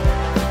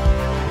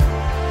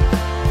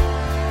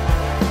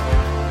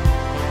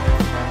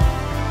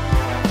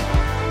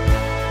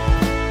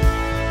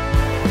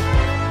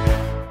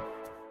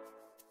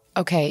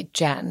 Okay,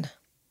 Jen.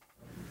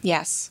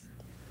 Yes.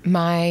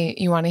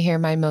 You want to hear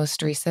my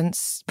most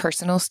recent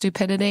personal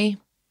stupidity?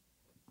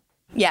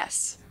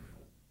 Yes.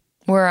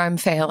 Where I'm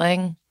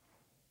failing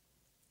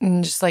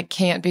and just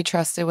can't be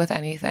trusted with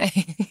anything.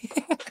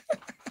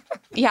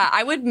 Yeah,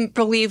 I would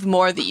believe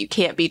more that you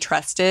can't be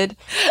trusted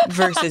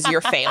versus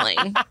you're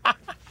failing.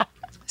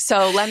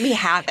 So let me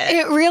have it.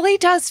 It really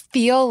does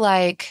feel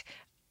like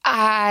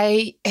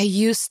I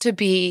used to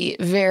be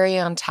very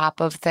on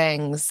top of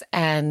things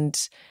and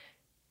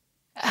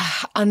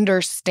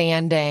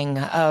understanding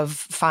of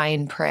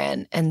fine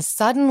print, and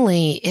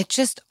suddenly it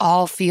just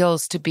all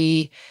feels to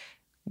be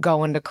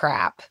going to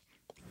crap.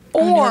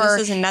 Or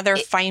this is another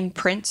fine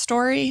print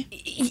story.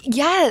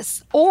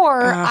 Yes.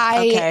 Or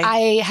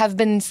I have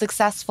been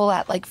successful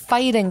at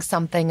fighting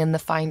something in the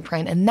fine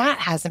print, and that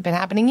hasn't been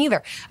happening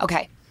either.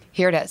 Okay,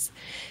 here it is.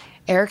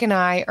 Eric and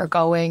I are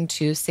going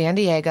to San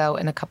Diego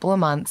in a couple of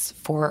months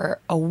for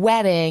a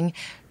wedding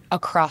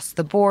across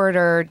the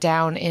border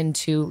down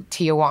into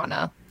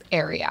Tijuana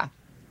area.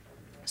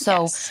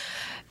 So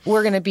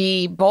we're going to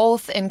be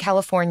both in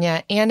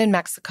California and in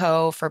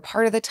Mexico for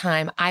part of the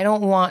time. I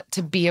don't want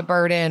to be a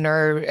burden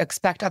or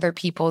expect other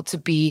people to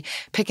be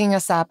picking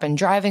us up and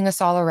driving us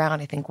all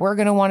around. I think we're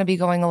going to want to be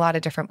going a lot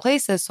of different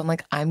places. So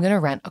I'm going to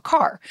rent a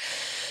car.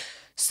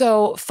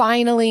 So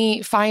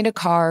finally find a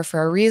car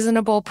for a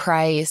reasonable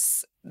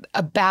price,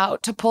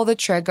 about to pull the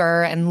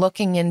trigger and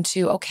looking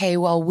into, okay,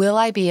 well, will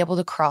I be able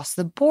to cross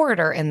the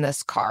border in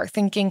this car?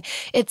 Thinking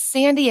it's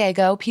San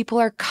Diego. People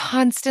are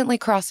constantly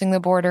crossing the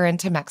border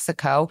into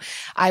Mexico.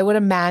 I would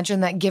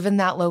imagine that given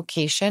that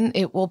location,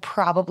 it will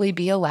probably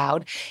be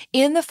allowed.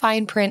 In the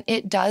fine print,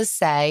 it does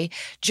say,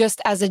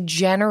 just as a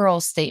general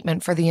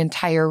statement for the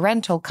entire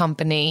rental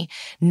company,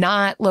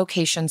 not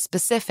location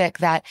specific,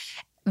 that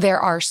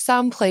there are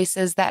some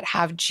places that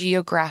have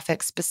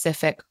geographic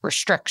specific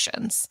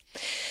restrictions.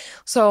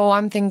 So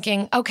I'm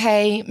thinking,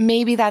 okay,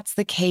 maybe that's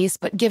the case,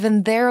 but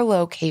given their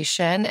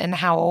location and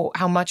how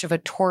much of a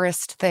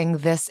tourist thing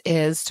this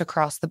is to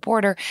cross the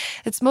border,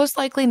 it's most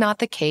likely not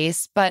the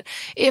case. But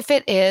if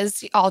it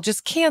is, I'll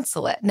just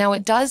cancel it. Now,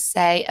 it does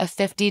say a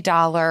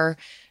 $50,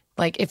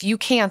 if you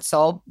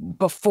cancel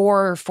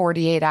before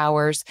 48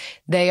 hours,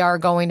 they are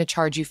going to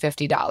charge you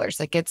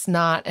 $50. It's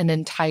not an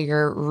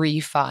entire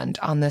refund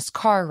on this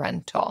car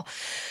rental.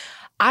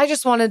 I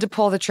just wanted to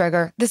pull the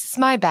trigger. This is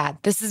my bad.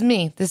 This is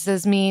me. This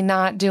is me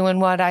not doing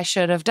what I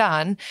should have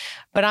done.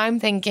 But I'm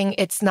thinking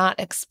it's not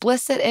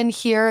explicit in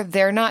here.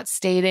 They're not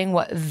stating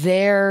what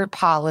their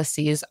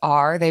policies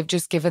are. They've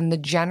just given the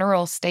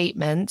general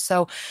statement.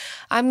 So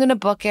I'm going to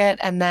book it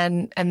and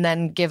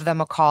then give them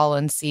a call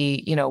and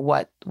see,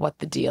 what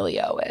the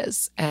dealio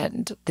is.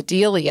 And the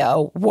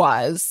dealio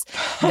was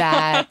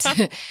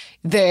that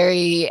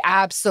they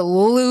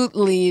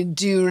absolutely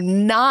do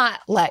not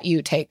let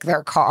you take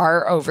their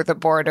car over the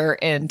border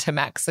into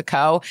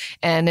Mexico.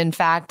 And in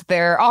fact,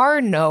 there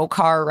are no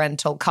car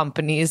rental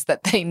companies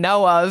that they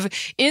know of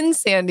in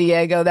San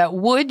Diego that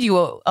would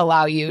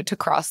allow you to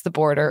cross the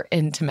border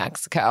into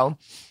Mexico.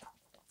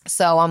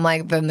 So I'm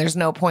like, then there's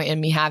no point in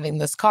me having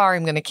this car.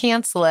 I'm going to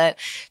cancel it.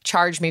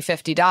 Charge me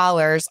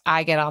 $50.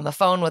 I get on the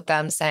phone with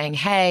them saying,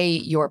 hey,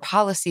 your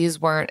policies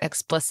weren't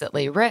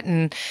explicitly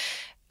written.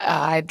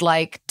 I'd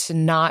like to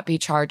not be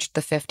charged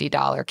the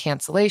 $50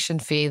 cancellation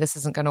fee. This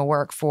isn't going to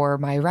work for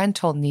my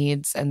rental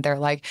needs. And they're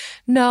like,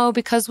 no,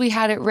 because we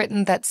had it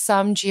written that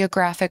some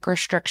geographic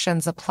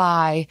restrictions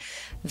apply.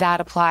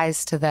 That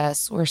applies to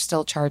this. We're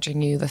still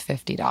charging you the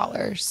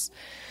 $50.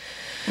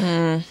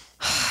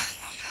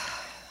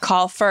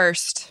 Call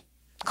first.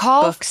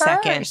 Book first.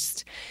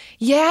 Second.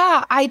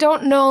 Yeah, I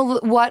don't know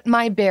what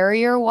my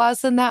barrier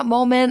was in that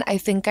moment. I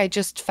think I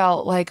just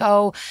felt like,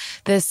 oh,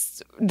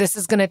 this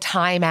is going to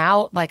time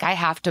out. Like I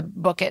have to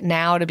book it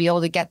now to be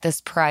able to get this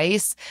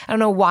price. I don't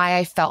know why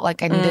I felt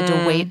like I needed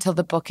to wait till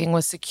the booking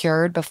was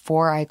secured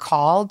before I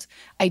called.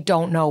 I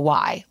don't know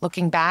why.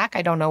 Looking back,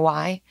 I don't know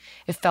why.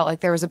 It felt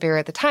like there was a barrier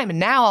at the time. And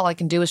now all I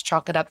can do is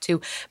chalk it up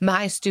to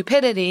my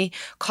stupidity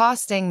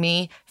costing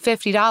me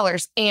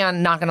 $50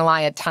 and, not going to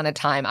lie, a ton of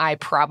time. I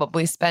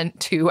probably spent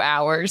 2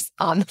 hours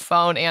on the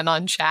phone and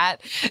on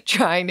chat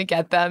trying to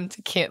get them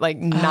to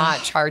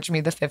not charge me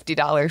the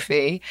 $50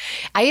 fee.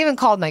 I even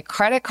called my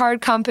credit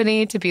card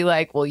company to be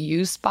like, will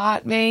you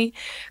spot me?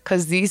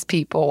 Because these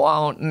people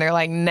won't. And they're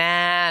like,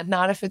 nah,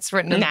 not if it's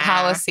written in the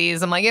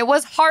policies. I'm like, it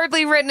was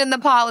hardly written in the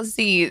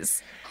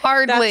policies.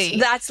 Hardly.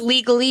 That's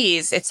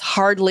legalese. It's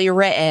hardly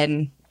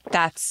written.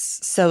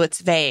 So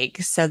it's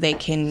vague. So they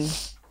can,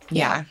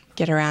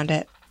 get around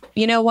it.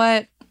 You know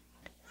what?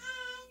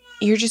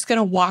 You're just going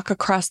to walk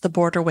across the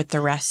border with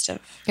the rest of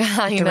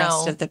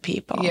rest of the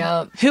people.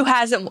 Yeah. Who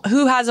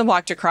hasn't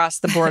walked across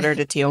the border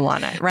to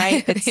Tijuana,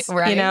 right? It's,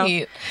 right.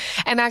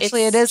 And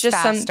actually it is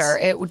faster.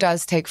 It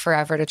does take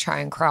forever to try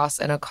and cross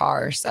in a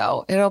car.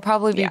 So it'll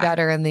probably be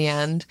better in the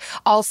end.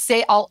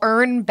 I'll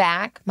earn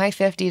back my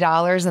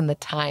 $50 in the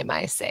time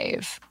I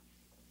save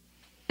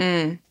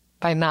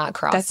by not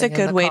crossing. That's a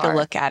good way to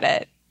look at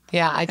it.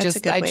 Yeah. I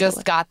just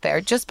got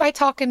there just by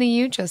talking to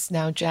you just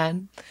now,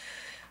 Jen.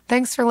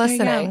 Thanks for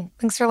listening.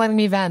 Thanks for letting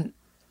me vent.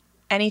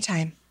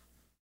 Anytime.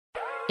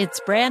 It's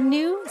brand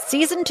new,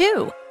 Season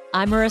 2.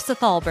 I'm Marissa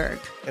Thalberg.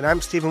 And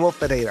I'm Stephen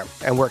Wolf-Pereira.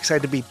 And we're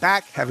excited to be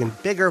back having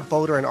bigger,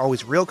 bolder, and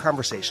always real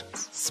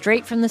conversations.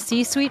 Straight from the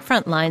C-suite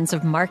front lines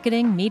of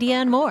marketing, media,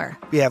 and more.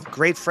 We have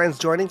great friends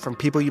joining from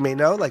people you may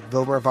know, like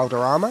Wilmer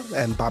Valderrama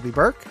and Bobby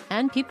Burke.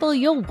 And people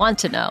you'll want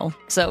to know.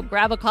 So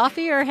grab a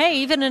coffee or, hey,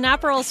 even an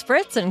Aperol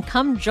Spritz and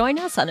come join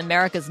us on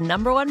America's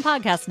 #1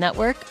 podcast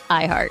network,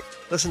 iHeart.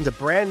 Listen to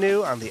Brand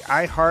New on the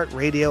iHeart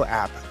Radio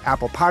app,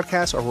 Apple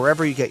Podcasts, or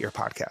wherever you get your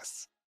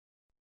podcasts.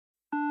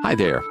 Hi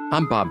there,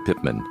 I'm Bob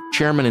Pittman,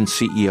 Chairman and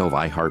CEO of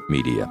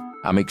iHeartMedia.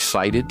 I'm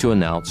excited to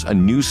announce a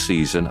new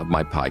season of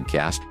my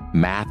podcast,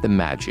 Math and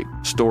Magic,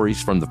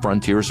 Stories from the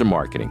Frontiers of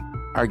Marketing.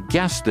 Our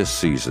guests this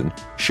season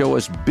show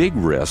us big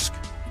risk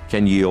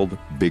can yield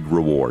big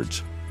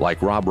rewards,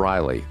 like Rob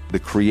Riley, the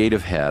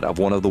creative head of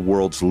one of the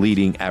world's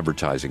leading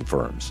advertising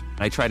firms.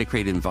 I try to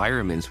create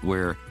environments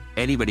where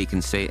anybody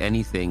can say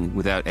anything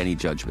without any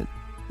judgment.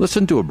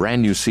 Listen to a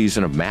brand new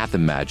season of Math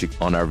and Magic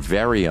on our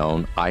very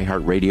own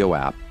iHeartRadio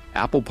app,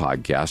 Apple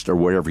Podcast, or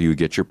wherever you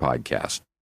get your podcast.